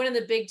 One of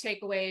the big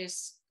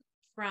takeaways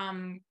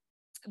from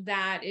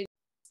that is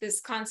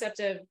this concept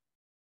of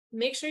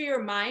make sure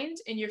your mind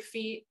and your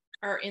feet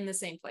are in the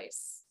same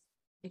place.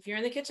 If you're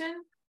in the kitchen,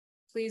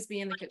 please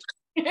be in the kitchen.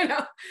 You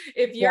know,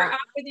 if you're out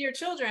with your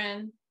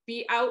children,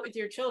 be out with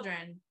your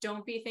children.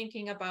 Don't be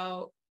thinking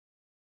about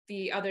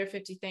the other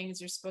 50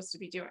 things you're supposed to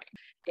be doing.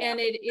 And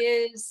it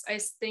is, I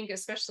think,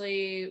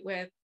 especially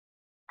with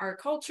our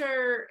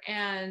culture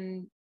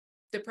and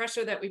the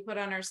pressure that we put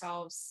on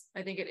ourselves,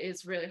 I think it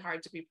is really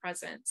hard to be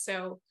present.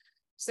 So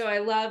So I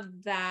love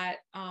that,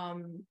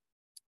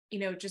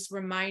 just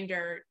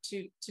reminder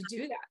to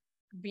do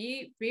that.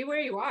 Be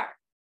where you are.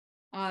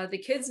 The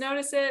kids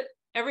notice it.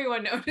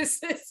 Everyone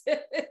notices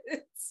it.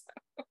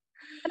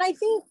 And I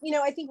think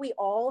we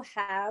all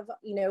have,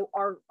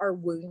 our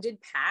wounded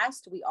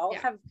past. We all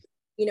have,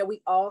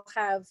 we all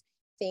have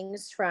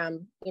things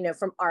from,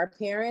 from our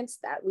parents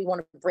that we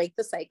want to break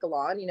the cycle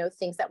on,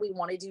 things that we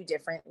want to do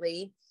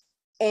differently.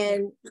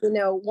 And,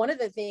 one of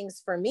the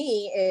things for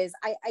me is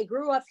I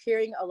grew up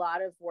hearing a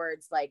lot of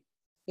words like,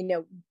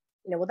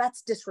 well,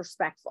 that's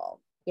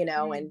disrespectful,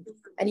 and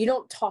you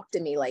don't talk to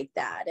me like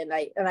that. And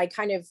I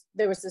kind of,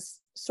 there was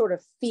this sort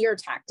of fear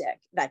tactic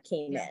that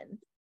came in.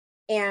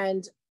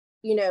 And,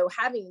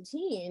 having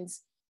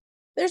teens,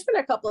 there's been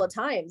a couple of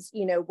times,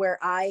 where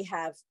I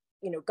have,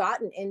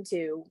 gotten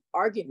into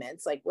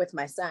arguments, like with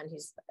my son,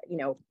 who's,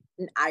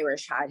 an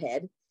Irish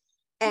hothead.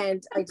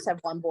 And I just have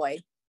one boy.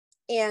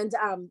 And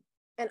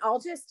I'll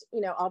just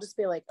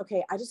be like,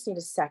 okay, I just need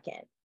a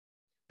second.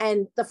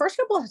 And the first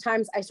couple of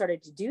times I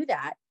started to do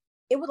that,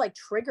 it would like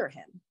trigger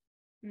him.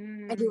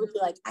 And he would be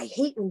like, I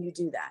hate when you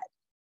do that.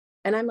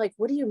 And I'm like,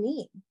 what do you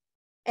mean?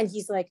 And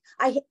he's like,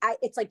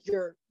 it's like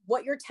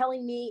what you're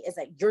telling me is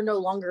that you're no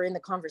longer in the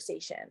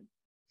conversation.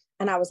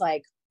 And I was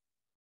like,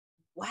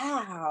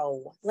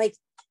 wow, like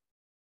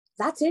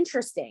that's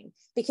interesting,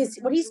 because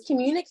what he's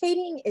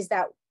communicating is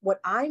that what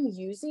I'm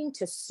using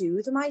to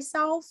soothe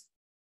myself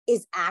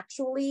is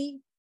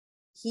actually,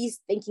 he's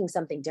thinking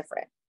something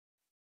different.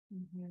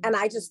 And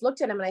I just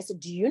looked at him and I said,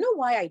 do you know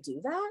why I do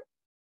that?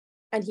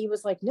 And he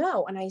was like,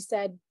 no. And I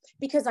said,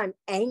 because I'm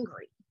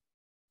angry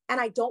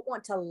and I don't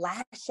want to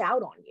lash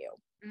out on you.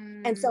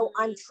 And so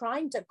I'm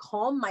trying to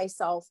calm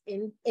myself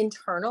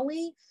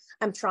internally.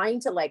 I'm trying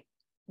to like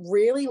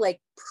really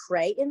like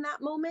pray in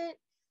that moment.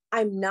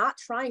 I'm not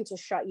trying to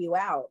shut you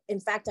out.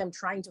 In fact, I'm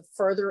trying to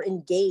further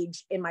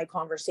engage in my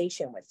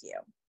conversation with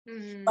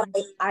you. But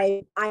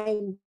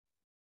I'm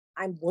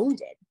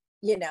wounded,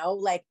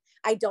 like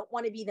I don't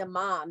want to be the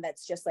mom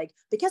that's just like,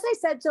 because I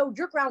said so,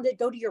 you're grounded,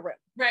 go to your room.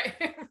 Right.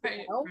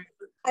 Right.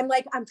 I'm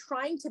like, I'm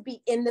trying to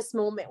be in this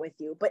moment with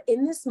you, but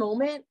in this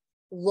moment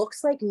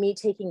looks like me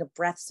taking a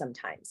breath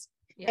sometimes.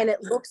 And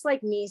it looks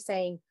like me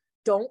saying,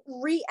 don't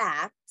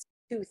react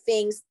to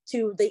things,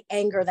 to the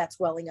anger that's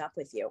welling up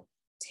with you.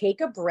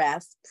 Take a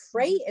breath,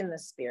 pray in the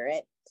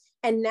spirit,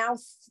 and now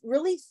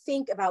really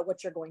think about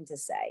what you're going to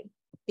say,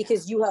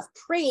 because you have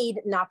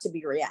prayed not to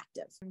be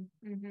reactive.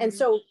 And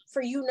so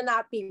for you to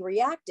not be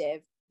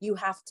reactive, you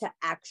have to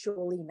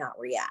actually not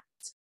react.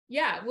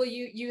 Yeah, well,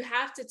 you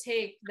have to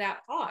take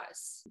that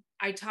pause.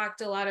 I talked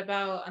a lot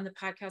about on the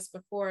podcast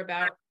before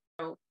about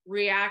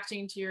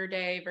reacting to your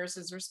day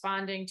versus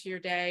responding to your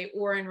day,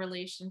 or in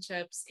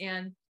relationships.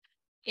 And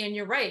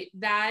you're right,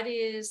 that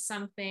is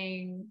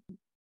something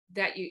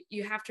that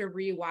you have to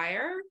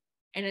rewire,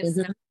 and it's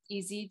not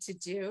easy to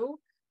do,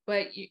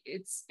 but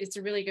it's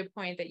a really good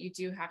point that you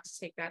do have to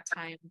take that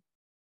time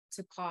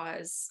to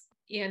pause.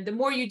 And the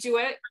more you do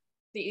it,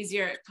 the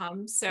easier it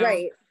comes. So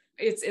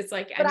it's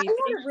like but anything.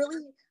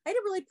 I had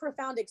a really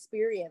profound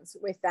experience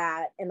with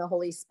that in the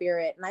Holy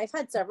Spirit. And I've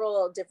had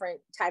several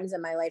different times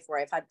in my life where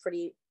I've had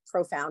pretty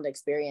profound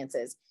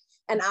experiences.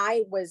 And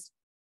I was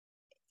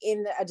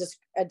in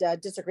a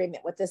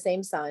disagreement with the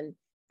same son.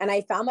 And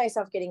I found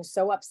myself getting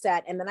so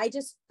upset. And then I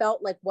just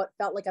felt like what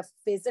felt like a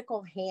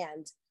physical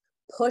hand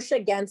push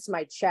against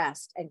my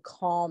chest and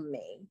calm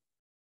me.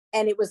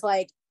 And it was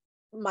like,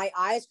 my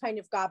eyes kind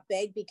of got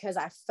big because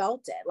I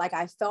felt it. Like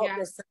I felt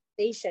this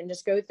sensation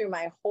just go through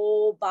my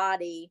whole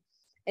body.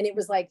 And it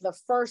was like the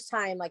first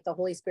time like the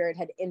Holy Spirit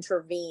had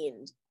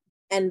intervened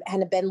and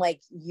had been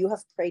like, you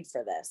have prayed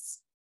for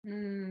this.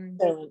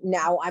 So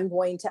now I'm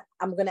going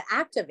to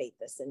activate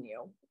this in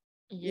you.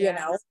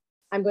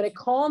 I'm going to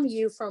calm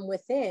you from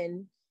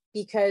within,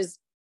 because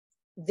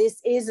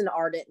this is an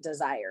ardent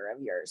desire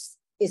of yours,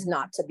 is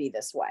not to be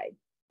this way.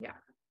 Yeah.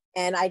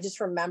 And I just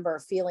remember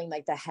feeling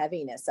like the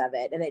heaviness of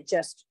it, and it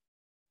just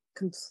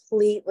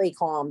completely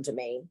calmed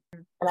me.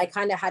 And I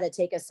kind of had to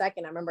take a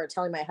second. I remember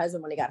telling my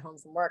husband when he got home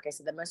from work, I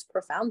said, the most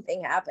profound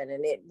thing happened.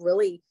 And it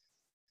really,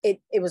 it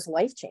was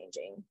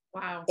life-changing.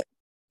 Wow.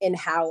 In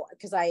how,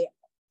 because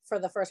for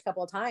the first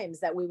couple of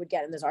times that we would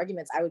get in those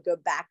arguments, I would go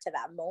back to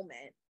that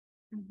moment,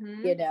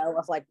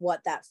 of like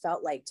what that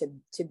felt like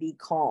to be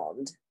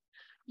calmed.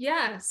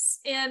 Yes.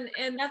 And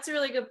that's a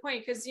really good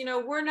point, because,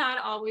 we're not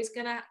always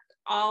going to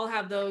all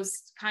have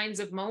those kinds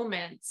of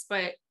moments,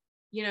 but,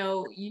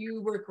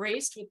 you were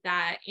graced with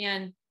that.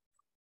 And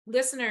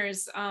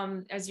listeners,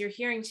 as you're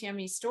hearing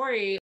Tammi's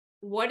story,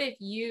 what if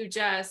you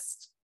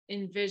just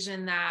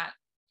envision that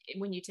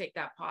when you take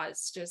that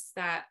pause, just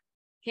that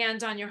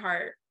hand on your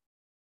heart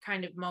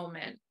kind of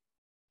moment,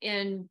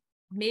 and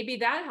maybe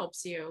that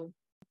helps you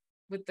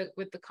with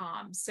the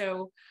calm.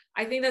 So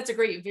I think that's a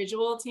great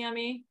visual,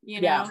 Tammi,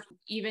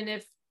 even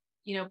if,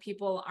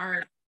 people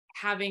aren't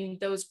having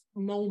those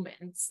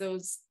moments,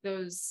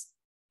 those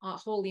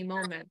holy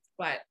moments,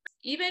 but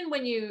even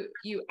when you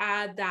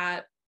add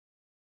that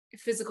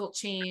physical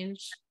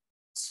change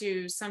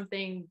to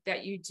something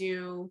that you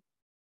do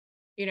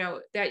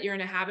that you're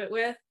in a habit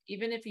with,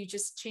 even if you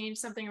just change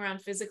something around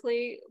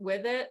physically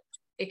with it,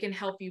 it can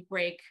help you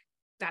break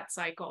that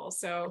cycle.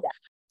 So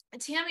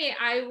Tammi,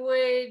 I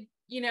would,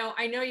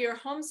 I know you're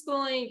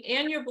homeschooling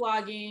and you're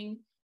blogging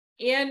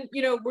and,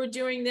 we're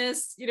doing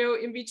this,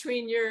 in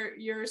between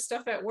your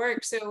stuff at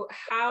work. So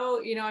how,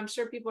 I'm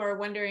sure people are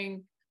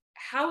wondering,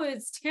 how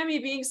is Tammi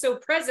being so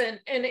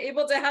present and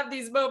able to have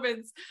these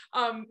moments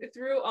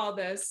through all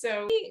this?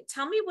 So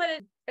tell me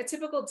what a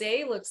typical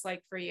day looks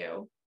like for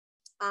you.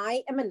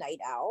 I am a night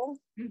owl,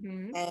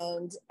 Mm-hmm.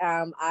 and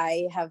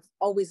I have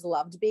always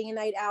loved being a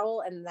night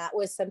owl. And that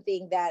was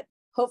something that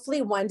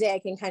hopefully one day I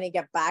can kind of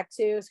get back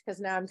to, because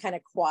now I'm kind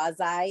of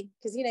quasi,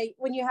 because,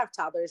 when you have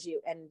toddlers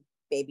and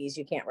babies,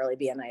 you can't really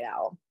be a night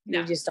owl. No.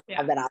 You just don't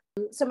have that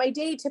option. So my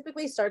day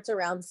typically starts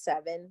around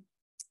 7.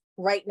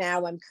 Right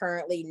now, I'm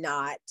currently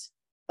not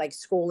like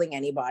schooling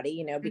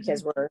anybody,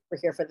 because we're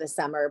here for the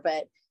summer,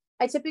 but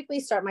I typically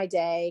start my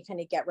day,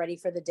 kind of get ready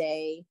for the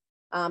day.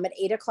 At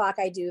 8 o'clock,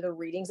 I do the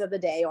readings of the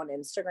day on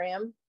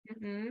Instagram.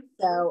 Mm-hmm.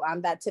 So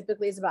that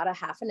typically is about a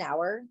half an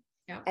hour.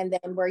 Yeah. And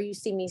then where you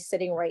see me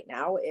sitting right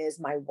now is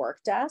my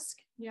work desk.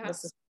 Yeah.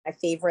 This is my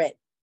favorite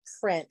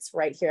print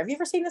right here. Have you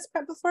ever seen this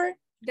print before?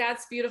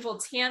 That's beautiful.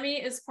 Tammi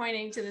is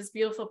pointing to this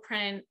beautiful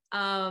print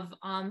of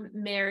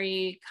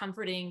Mary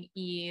comforting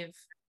Eve,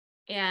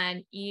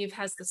 and Eve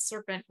has the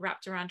serpent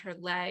wrapped around her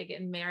leg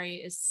and Mary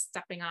is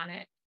stepping on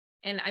it.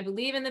 And I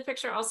believe in the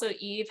picture also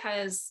Eve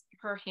has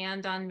her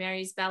hand on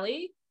Mary's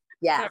belly.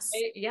 Yes.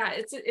 Right? Yeah,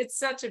 it's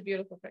such a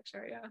beautiful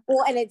picture. Yeah.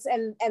 Well, and it's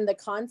and the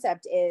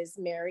concept is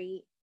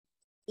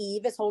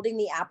Eve is holding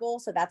the apple,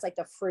 so that's like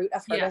the fruit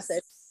of her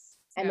decision.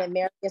 And then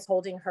Mary is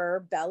holding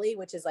her belly,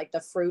 which is like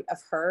the fruit of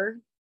her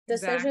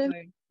decision.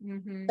 Exactly.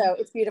 Mm-hmm. So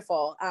it's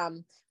beautiful.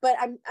 But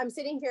I'm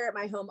sitting here at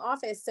my home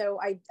office, so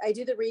I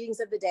do the readings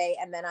of the day,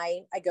 and then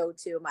I go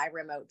to my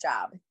remote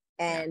job.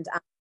 And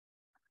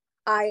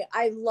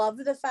I love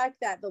the fact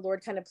that the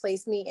Lord kind of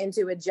placed me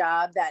into a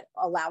job that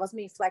allows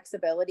me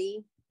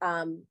flexibility.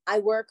 I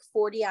work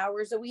 40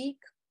 hours a week,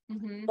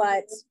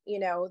 but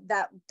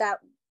that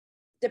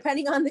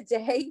depending on the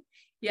day,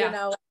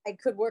 I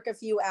could work a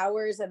few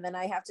hours and then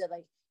I have to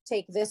like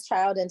take this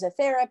child into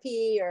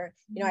therapy, or,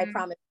 I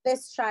promised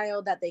this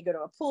child that they go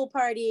to a pool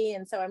party.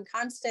 And so I'm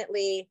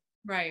constantly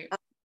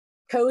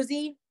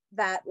Cozy,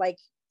 that like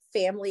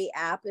family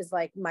app, is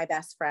like my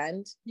best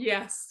friend.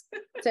 Yes.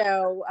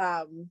 So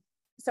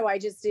I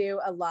just do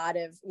a lot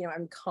of,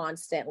 I'm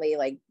constantly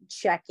like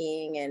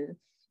checking, and,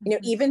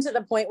 even to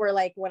the point where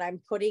like when I'm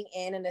putting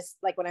in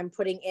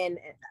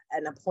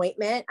an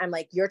appointment, I'm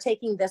like, you're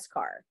taking this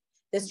car,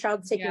 this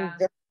child's taking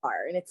this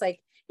car. And it's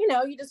like,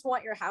 you just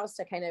want your house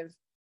to kind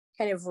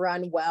of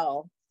run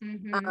well.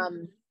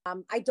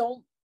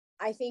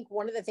 I think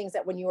one of the things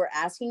that when you were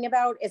asking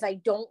about is I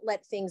don't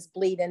let things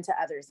bleed into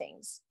other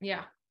things.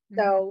 Yeah.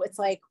 So it's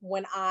like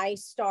when I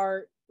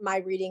start my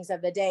readings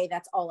of the day,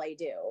 that's all I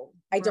do.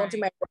 I don't do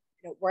my work.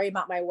 I don't worry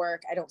about my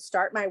work. I don't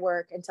start my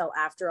work until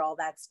after all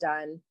that's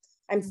done.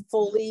 I'm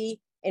fully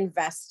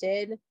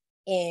invested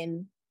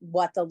in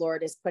what the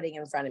Lord is putting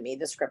in front of me,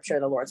 the scripture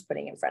the Lord's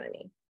putting in front of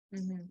me.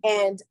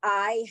 And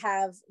I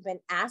have been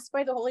asked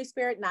by the Holy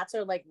Spirit not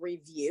to like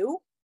review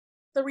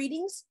the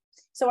readings.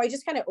 So I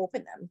just kind of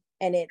open them,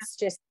 and it's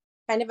just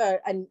kind of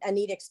a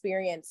neat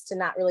experience to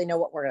not really know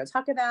what we're going to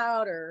talk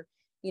about, or,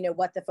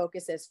 what the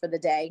focus is for the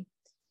day.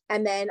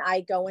 And then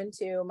I go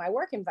into my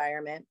work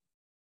environment,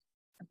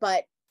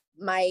 but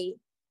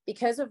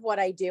because of what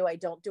I do, I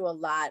don't do a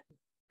lot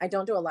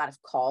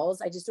of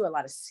calls. I just do a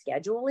lot of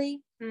scheduling.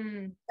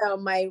 So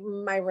my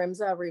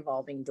room's a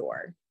revolving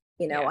door.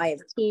 I have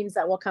teams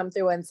that will come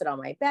through and sit on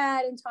my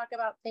bed and talk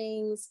about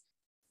things.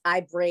 I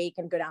break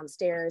and go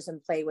downstairs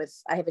and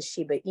I have a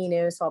Shiba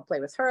Inu, so I'll play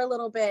with her a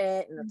little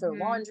bit and throw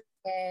laundry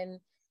in.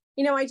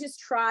 I just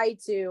try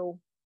to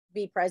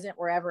be present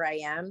wherever I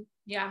am.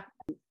 Yeah.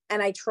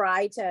 And I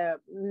try to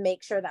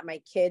make sure that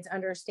my kids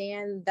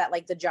understand that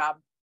like the job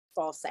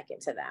falls second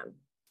to them.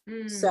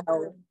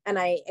 So, and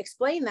I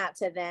explain that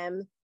to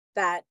them,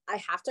 that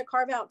I have to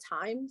carve out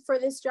time for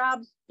this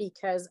job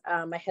because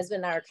my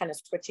husband and I are kind of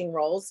switching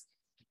roles.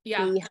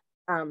 Yeah. He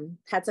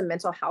had some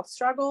mental health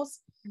struggles.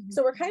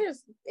 So we're kind of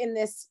in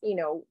this,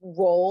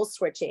 role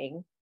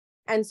switching.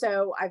 And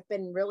so I've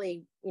been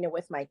really,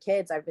 with my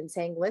kids, I've been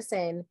saying,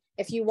 listen,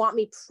 if you want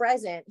me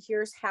present,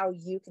 here's how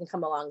you can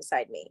come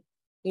alongside me.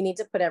 You need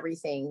to put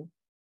everything,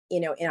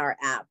 in our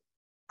app.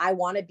 I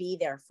want to be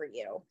there for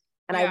you.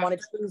 And I want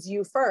to choose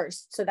you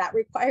first. So that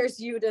requires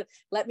you to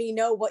let me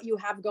know what you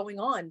have going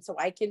on so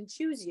I can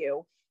choose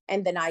you,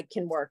 and then I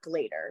can work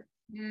later,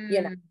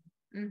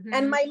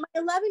 And my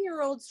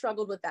 11-year-old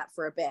struggled with that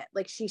for a bit.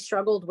 Like she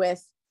struggled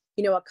with,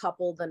 a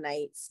couple of the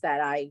nights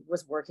that I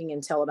was working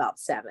until about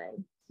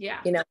 7.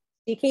 Yeah.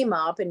 She came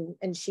up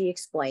and she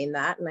explained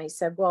that. And I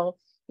said, well,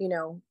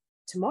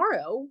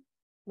 tomorrow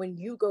when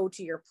you go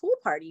to your pool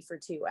party for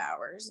 2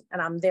 hours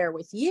and I'm there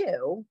with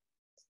you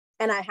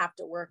and I have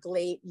to work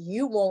late,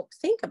 you won't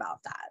think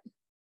about that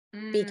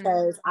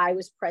because I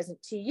was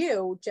present to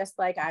you just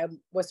like I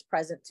was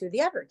present to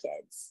the other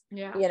kids.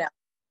 Yeah.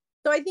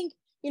 So I think,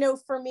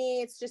 for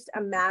me, it's just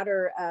a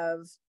matter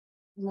of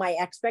my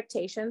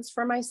expectations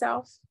for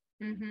myself.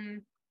 Mm-hmm.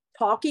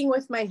 Talking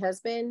with my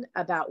husband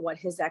about what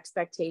his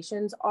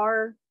expectations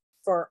are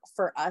for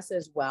us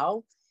as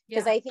well.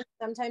 Because I think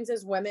sometimes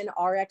as women,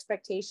 our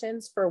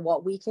expectations for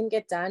what we can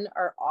get done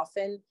are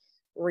often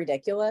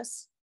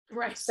ridiculous.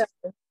 Right. So,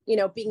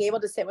 being able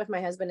to sit with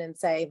my husband and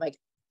say, like,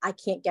 I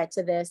can't get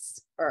to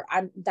this, or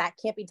that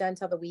can't be done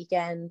till the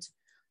weekend,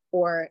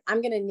 or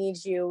I'm going to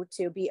need you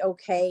to be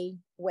okay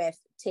with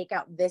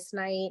takeout this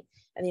night.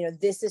 And,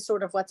 this is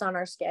sort of what's on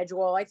our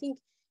schedule. I think,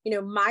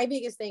 my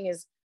biggest thing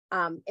is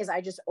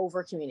I just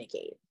over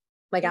communicate.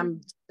 Like,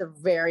 I'm a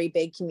very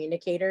big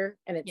communicator.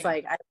 And it's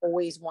like, I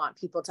always want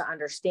people to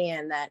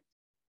understand that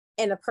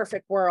in a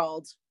perfect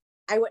world,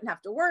 I wouldn't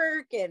have to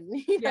work, and,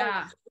 we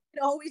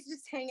could always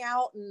just hang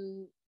out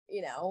and,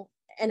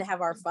 and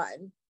have our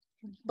fun.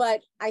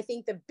 But I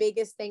think the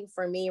biggest thing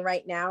for me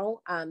right now,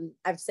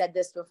 I've said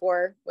this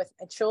before with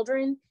my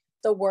children,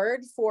 the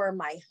word for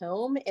my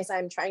home is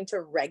I'm trying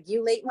to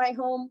regulate my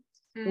home.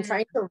 I'm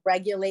trying to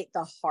regulate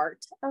the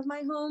heart of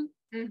my home.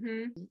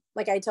 Mm-hmm.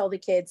 Like I tell the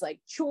kids, like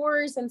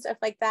chores and stuff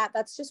like that,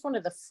 that's just one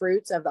of the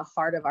fruits of the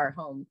heart of our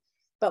home.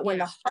 But when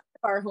the heart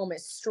of our home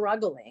is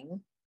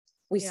struggling,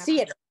 we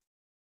see it.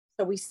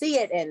 So we see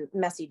it in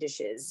messy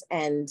dishes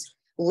and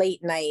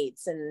late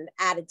nights and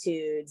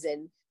attitudes.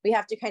 And we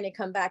have to kind of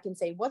come back and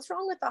say, what's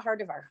wrong with the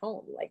heart of our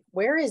home? Like,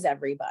 where is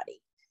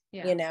everybody?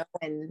 And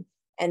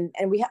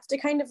we have to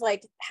kind of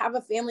like have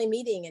a family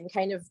meeting and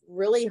kind of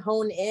really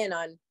hone in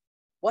on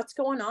what's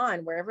going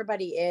on, where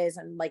everybody is,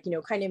 and like,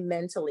 kind of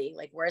mentally,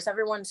 like, where's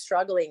everyone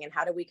struggling, and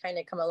how do we kind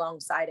of come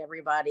alongside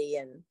everybody?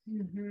 And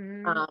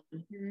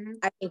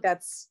I think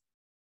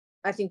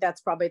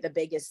that's probably the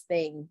biggest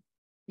thing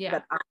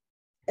that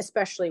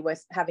especially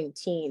with having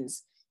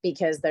teens,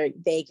 because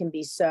they can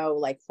be so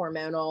like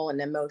hormonal,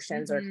 and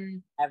emotions or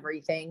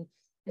everything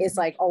is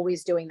like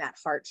always doing that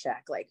heart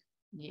check, like,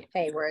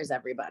 hey, where is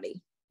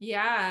everybody?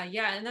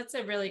 And that's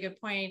a really good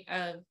point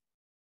of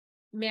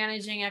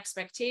managing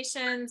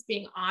expectations,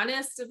 being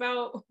honest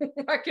about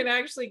what can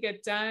actually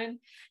get done.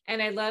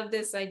 And I love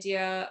this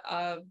idea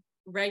of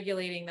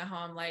regulating the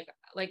home, like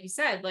you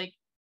said, like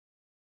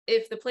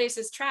if the place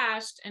is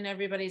trashed and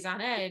everybody's on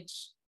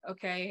edge,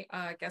 okay,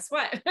 guess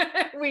what?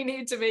 We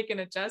need to make an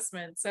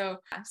adjustment. So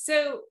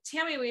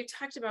Tammi, we've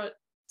talked about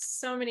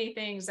so many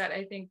things that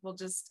I think will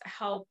just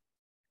help,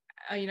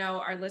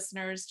 our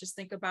listeners just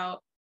think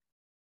about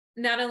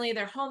not only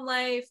their home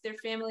life, their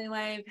family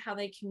life, how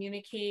they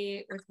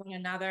communicate with one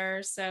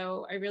another.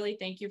 So I really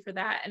thank you for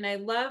that. And I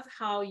love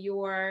how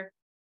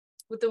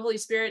what the Holy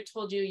Spirit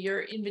told you,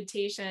 your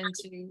invitation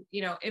to,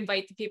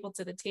 invite the people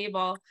to the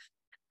table.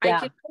 I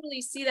can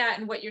totally see that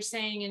in what you're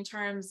saying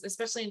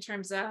especially in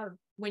terms of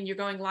when you're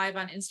going live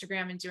on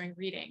Instagram and doing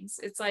readings.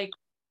 It's like,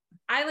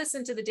 I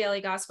listen to the Daily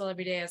Gospel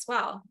every day as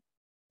well,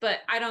 but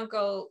I don't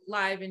go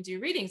live and do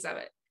readings of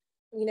it.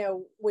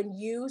 When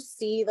you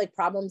see like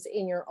problems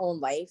in your own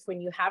life, when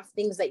you have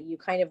things that you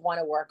kind of want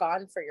to work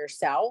on for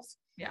yourself.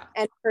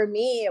 And for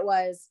me, it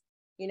was,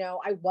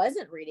 I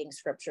wasn't reading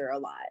scripture a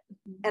lot,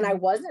 and I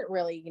wasn't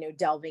really,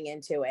 delving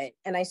into it.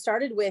 And I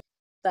started with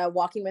the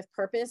Walking with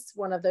Purpose,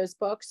 one of those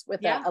books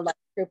with a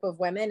group of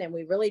women. And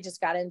we really just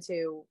got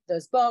into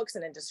those books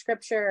and into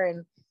scripture.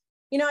 And,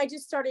 I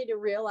just started to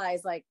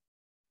realize, like,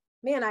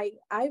 man, I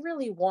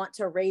really want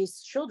to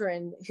raise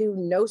children who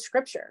know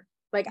scripture.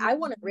 Like, I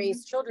want to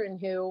raise children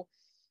who,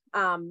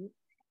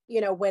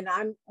 when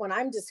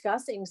I'm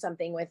discussing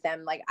something with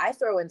them, like, I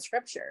throw in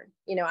scripture.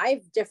 I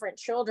have different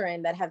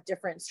children that have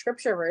different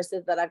scripture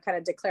verses that I've kind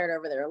of declared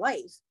over their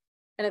life.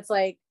 And it's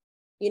like,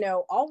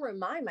 I'll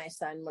remind my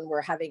son when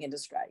we're having a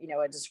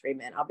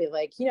disagreement. I'll be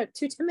like, 2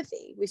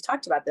 Timothy, we've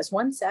talked about this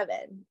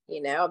 1:7,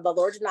 the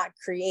Lord did not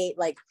create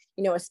like,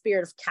 a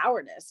spirit of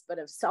cowardice, but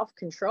of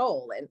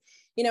self-control. And,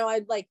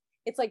 I'd like,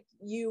 it's like,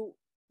 you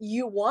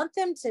want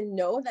them to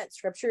know that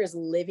scripture is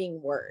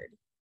living word.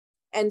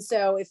 And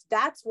so if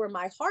that's where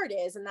my heart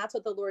is, and that's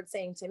what the Lord's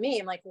saying to me,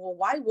 I'm like, well,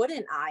 why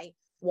wouldn't I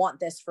want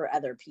this for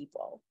other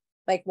people?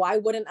 Like, why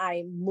wouldn't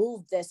I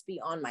move this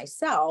beyond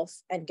myself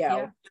and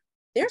go,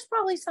 there's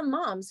probably some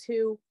moms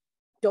who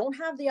don't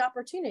have the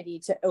opportunity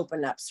to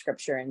open up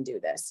scripture and do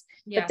this,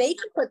 but they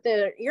can put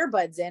their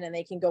earbuds in and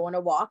they can go on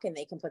a walk and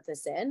they can put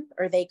this in,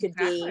 or they could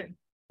be,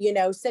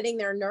 sitting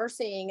there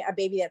nursing a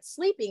baby that's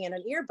sleeping in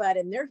an earbud,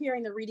 and they're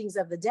hearing the readings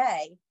of the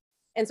day.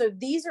 And so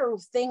these are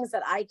things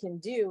that I can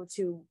do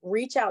to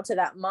reach out to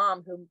that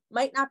mom who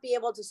might not be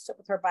able to sit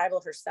with her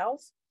Bible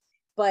herself,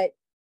 but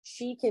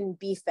she can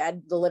be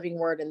fed the living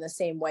word in the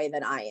same way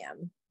that I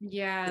am.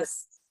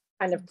 Yes.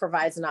 It kind of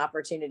provides an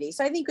opportunity.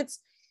 So I think it's,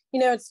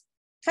 it's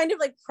kind of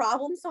like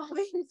problem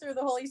solving through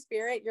the Holy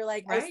Spirit. You're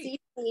like, I see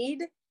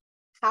need.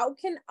 How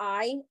can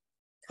I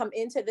come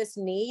into this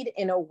need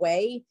in a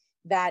way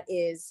that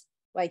is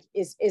like,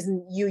 is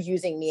you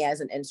using me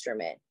as an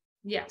instrument?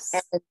 Yes.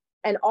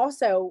 And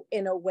also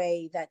in a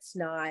way that's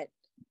not,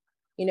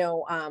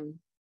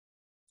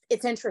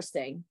 it's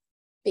interesting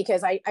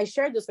because I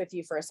shared this with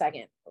you for a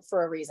second,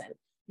 for a reason.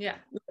 Yeah.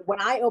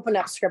 When I open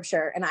up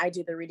scripture and I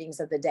do the readings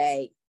of the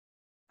day,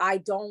 I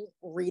don't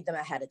read them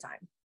ahead of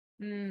time.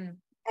 And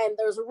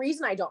there's a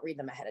reason I don't read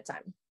them ahead of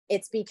time.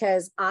 It's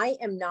because I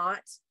am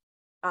not,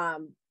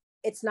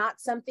 it's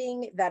not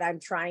something that I'm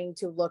trying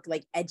to look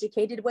like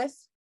educated with.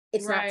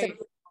 It's not something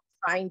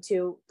I'm trying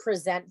to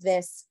present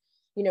this,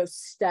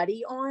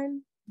 study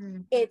on.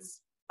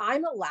 It's,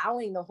 I'm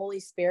allowing the Holy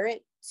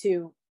Spirit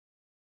to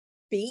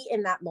be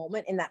in that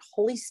moment, in that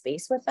holy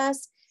space with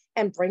us,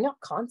 and bring up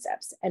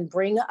concepts and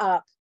bring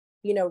up,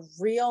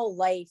 real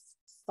life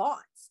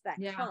thoughts that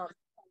come from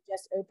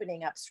just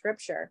opening up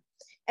scripture.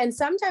 And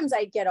sometimes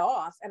I get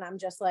off and I'm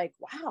just like,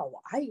 wow,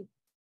 I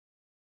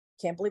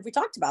can't believe we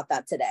talked about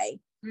that today,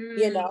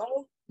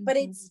 but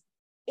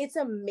it's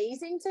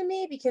amazing to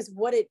me, because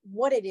what it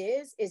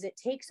is it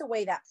takes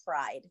away that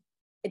pride.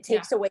 It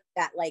takes away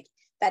that, like,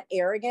 that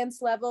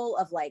arrogance level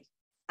of like,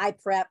 I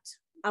prepped,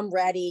 I'm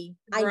ready,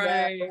 I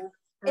know.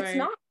 It's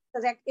not.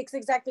 It's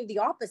exactly the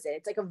opposite.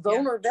 It's like a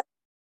vulnerability.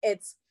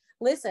 It's,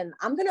 listen,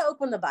 I'm going to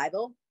open the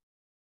Bible.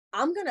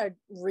 I'm going to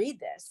read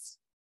this,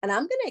 and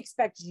I'm going to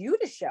expect you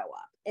to show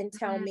up and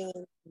tell me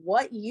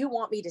what you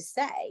want me to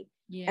say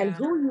and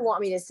who you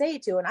want me to say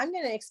it to. And I'm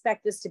going to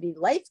expect this to be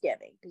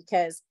life-giving,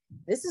 because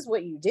this is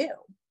what you do.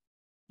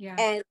 Yeah.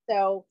 And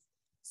so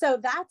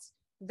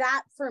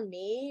that for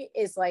me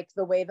is like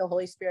the way the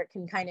Holy Spirit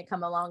can kind of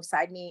come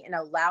alongside me and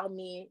allow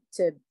me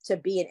to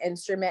be an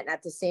instrument, and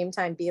at the same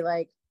time be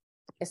like,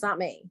 it's not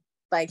me.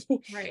 Like,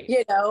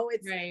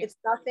 it's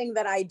nothing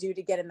that I do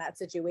to get in that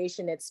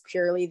situation. It's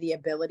purely the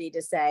ability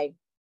to say,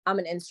 I'm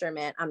an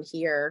instrument. I'm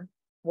here.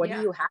 What do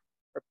you have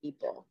for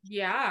people?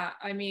 Yeah.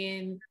 I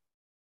mean,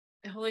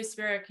 the Holy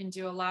Spirit can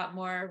do a lot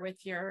more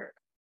with your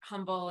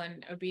humble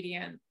and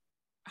obedient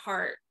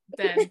heart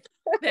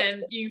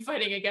than you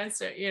fighting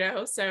against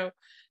it, so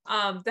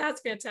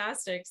that's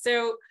fantastic.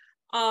 So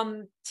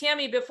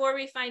Tammi, before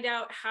we find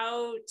out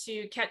how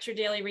to catch your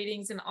daily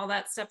readings and all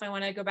that stuff, I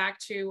want to go back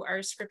to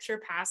our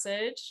scripture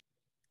passage.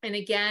 And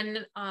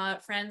again,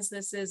 friends,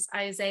 this is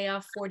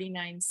Isaiah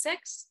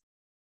 49:6.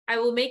 I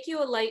will make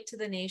you a light to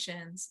the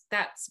nations,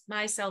 that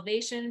my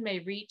salvation may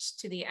reach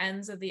to the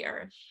ends of the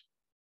earth.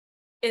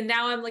 And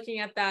now I'm looking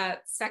at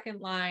that second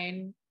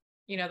line,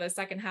 the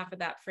second half of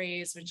that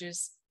phrase, which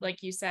is,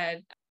 like you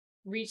said,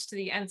 reach to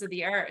the ends of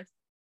the earth.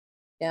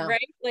 Yeah.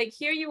 Right? Like,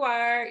 here you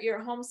are,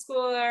 you're a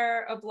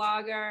homeschooler, a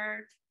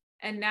blogger,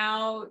 and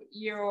now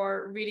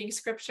you're reading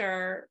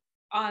scripture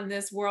on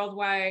this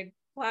worldwide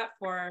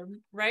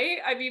platform, right?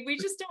 I mean, we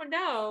just don't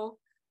know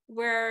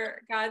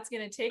where God's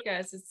going to take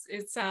us.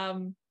 It's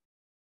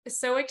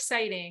so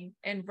exciting.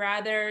 And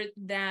rather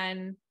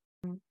than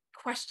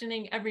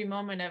questioning every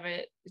moment of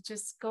it,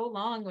 just go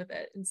along with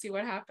it and see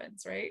what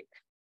happens, right?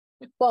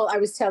 Well, I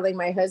was telling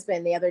my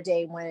husband the other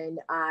day when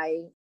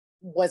I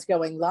was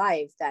going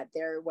live that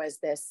there was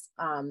this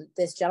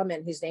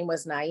gentleman whose name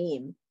was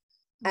Naeem,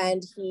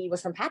 and he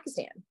was from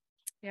Pakistan.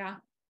 Yeah.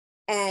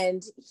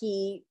 And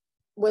he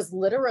was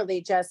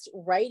literally just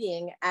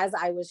writing as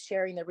I was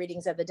sharing the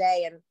readings of the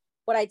day. And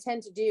what I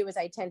tend to do is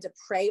I tend to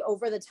pray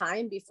over the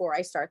time before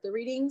I start the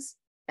readings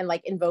and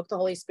like invoke the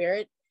Holy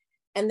Spirit.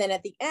 And then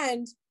at the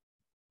end,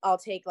 I'll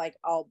take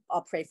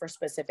I'll pray for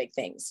specific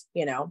things,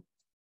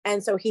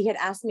 And so he had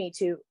asked me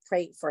to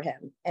pray for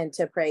him and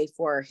to pray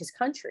for his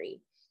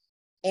country.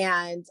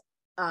 And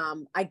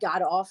I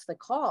got off the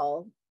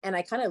call and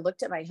I kind of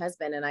looked at my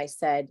husband and I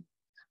said,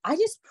 I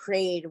just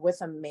prayed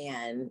with a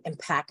man in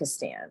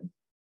Pakistan.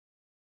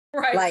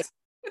 Right.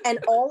 And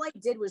all I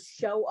did was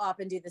show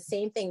up and do the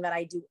same thing that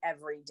I do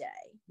every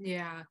day.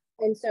 Yeah.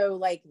 And so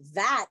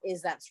that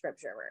is that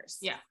scripture verse.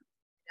 Yeah.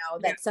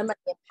 That somebody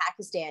in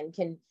Pakistan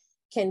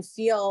can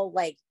feel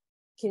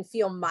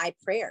my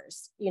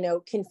prayers,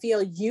 can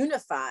feel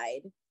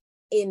unified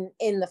in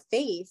the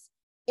faith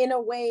in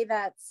a way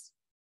that's,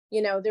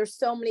 there's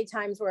so many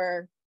times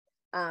where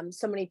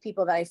so many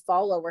people that I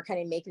follow were kind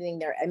of making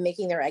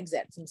their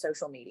exit from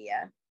social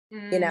media.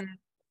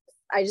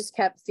 I just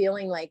kept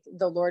feeling like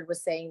the Lord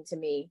was saying to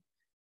me,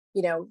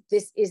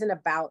 this isn't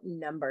about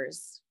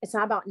numbers. It's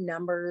not about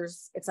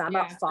numbers. It's not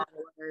about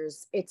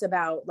followers. It's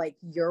about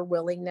your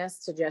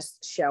willingness to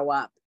just show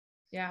up.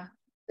 Yeah.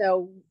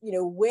 So,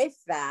 with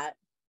that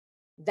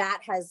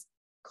has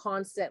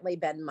constantly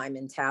been my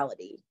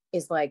mentality,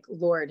 is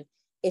Lord,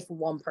 if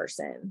one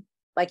person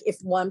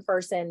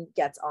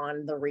gets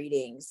on the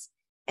readings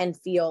and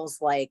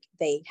feels like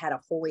they had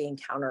a holy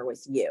encounter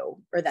with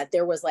you, or that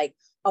there was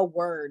a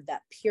word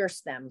that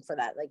pierced them for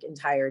that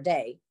entire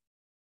day,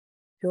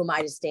 who am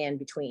I to stand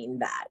between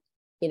that?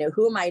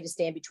 Who am I to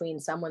stand between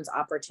someone's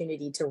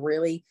opportunity to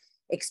really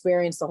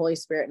experience the Holy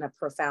Spirit in a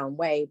profound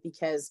way?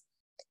 Because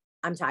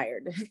I'm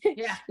tired,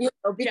 yeah.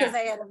 Because I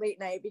had a late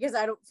night, because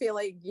I don't feel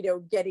like,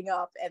 getting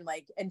up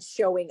and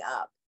showing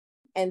up.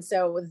 And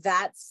so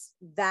that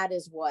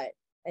is what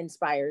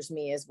inspires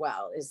me as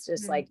well. It's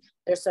just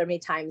there's so many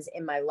times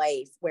in my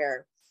life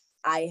where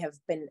I have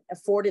been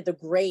afforded the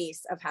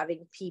grace of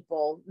having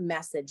people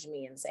message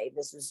me and say,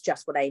 this is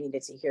just what I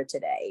needed to hear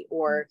today.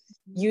 Or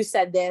you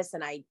said this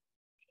and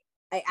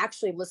I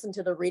actually listened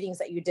to the readings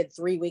that you did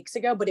 3 weeks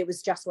ago, but it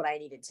was just what I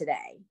needed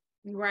today.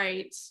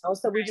 Right.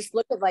 Also, we just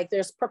look at like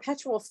there's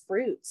perpetual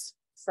fruits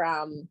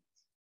from,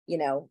 you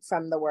know,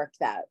 from the work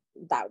that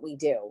we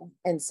do.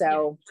 And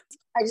so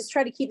I just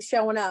try to keep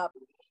showing up.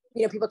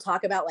 You know, people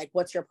talk about like,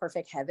 what's your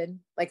perfect heaven?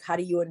 Like, how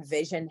do you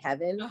envision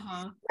heaven?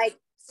 Like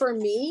for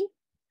me,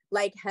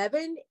 like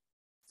heaven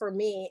for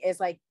me is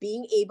like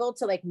being able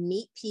to like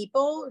meet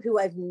people who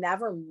I've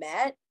never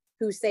met,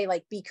 who say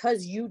like,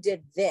 because you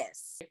did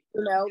this,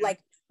 you know,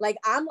 like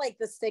I'm like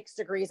the 6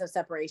 degrees of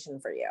separation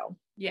for you.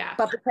 Yeah.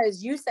 But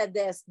because you said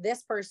this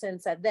person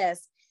said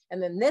this,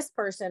 and then this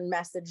person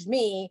messaged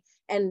me,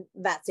 and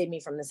that saved me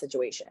from the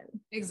situation.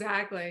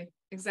 Exactly.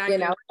 You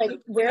know, like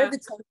where the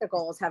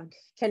tentacles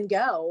can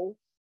go,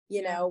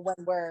 you know, when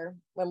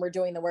we're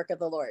doing the work of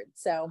the Lord.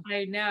 So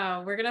I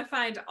know we're gonna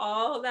find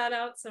all that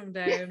out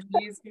someday.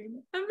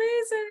 Amazing.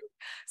 Amazing.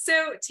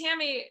 So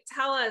Tammi,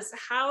 tell us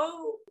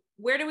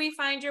where do we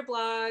find your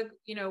blog?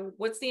 You know,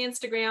 what's the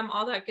Instagram,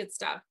 all that good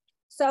stuff.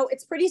 So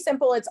it's pretty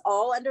simple. It's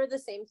all under the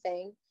same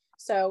thing.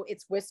 So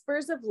it's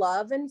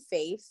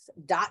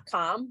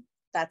whispersofloveandfaith.com.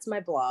 That's my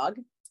blog.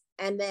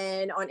 And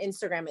then on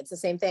Instagram, it's the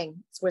same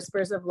thing. It's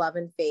Whispers of Love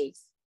and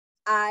Faith.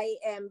 I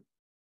am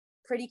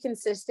pretty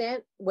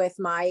consistent with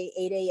my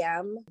 8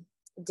 a.m.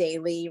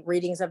 daily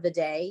readings of the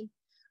day.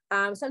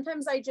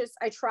 Sometimes I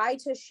try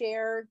to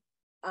share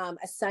a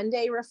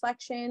Sunday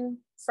reflection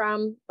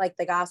from like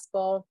the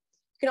gospel.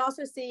 You can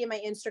also see in my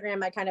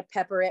Instagram, I kind of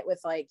pepper it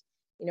with like,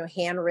 you know,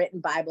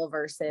 handwritten Bible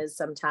verses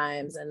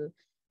sometimes. And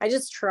I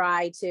just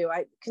try to,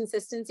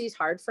 consistency is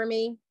hard for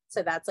me.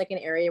 So that's like an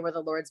area where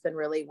the Lord's been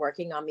really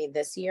working on me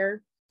this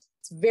year.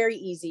 It's very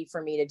easy for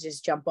me to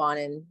just jump on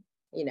and,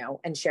 you know,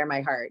 and share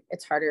my heart.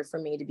 It's harder for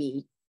me to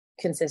be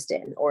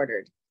consistent and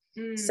ordered.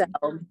 So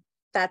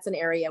that's an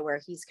area where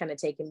he's kind of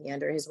taken me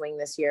under his wing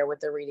this year with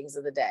the readings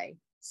of the day.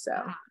 So.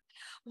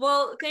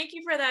 Well, thank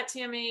you for that,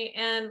 Tammi.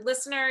 And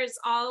listeners,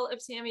 all of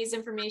Tammi's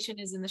information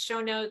is in the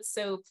show notes,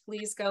 so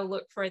please go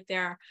look for it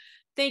there.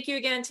 Thank you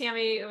again,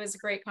 Tammi. It was a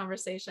great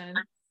conversation.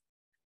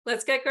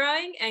 Let's get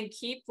growing and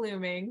keep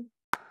blooming.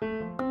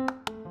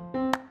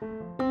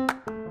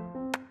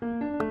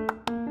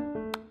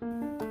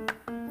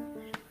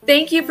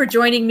 Thank you for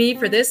joining me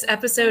for this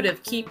episode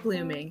of Keep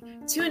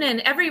Blooming. Tune in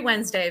every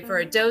Wednesday for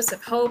a dose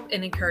of hope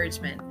and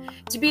encouragement.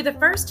 To be the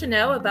first to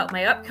know about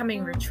my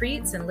upcoming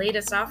retreats and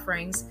latest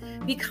offerings,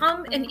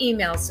 become an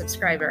email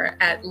subscriber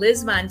at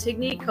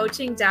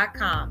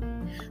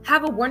lizmontignycoaching.com.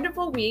 Have a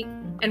wonderful week,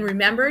 and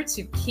remember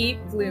to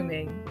keep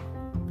blooming.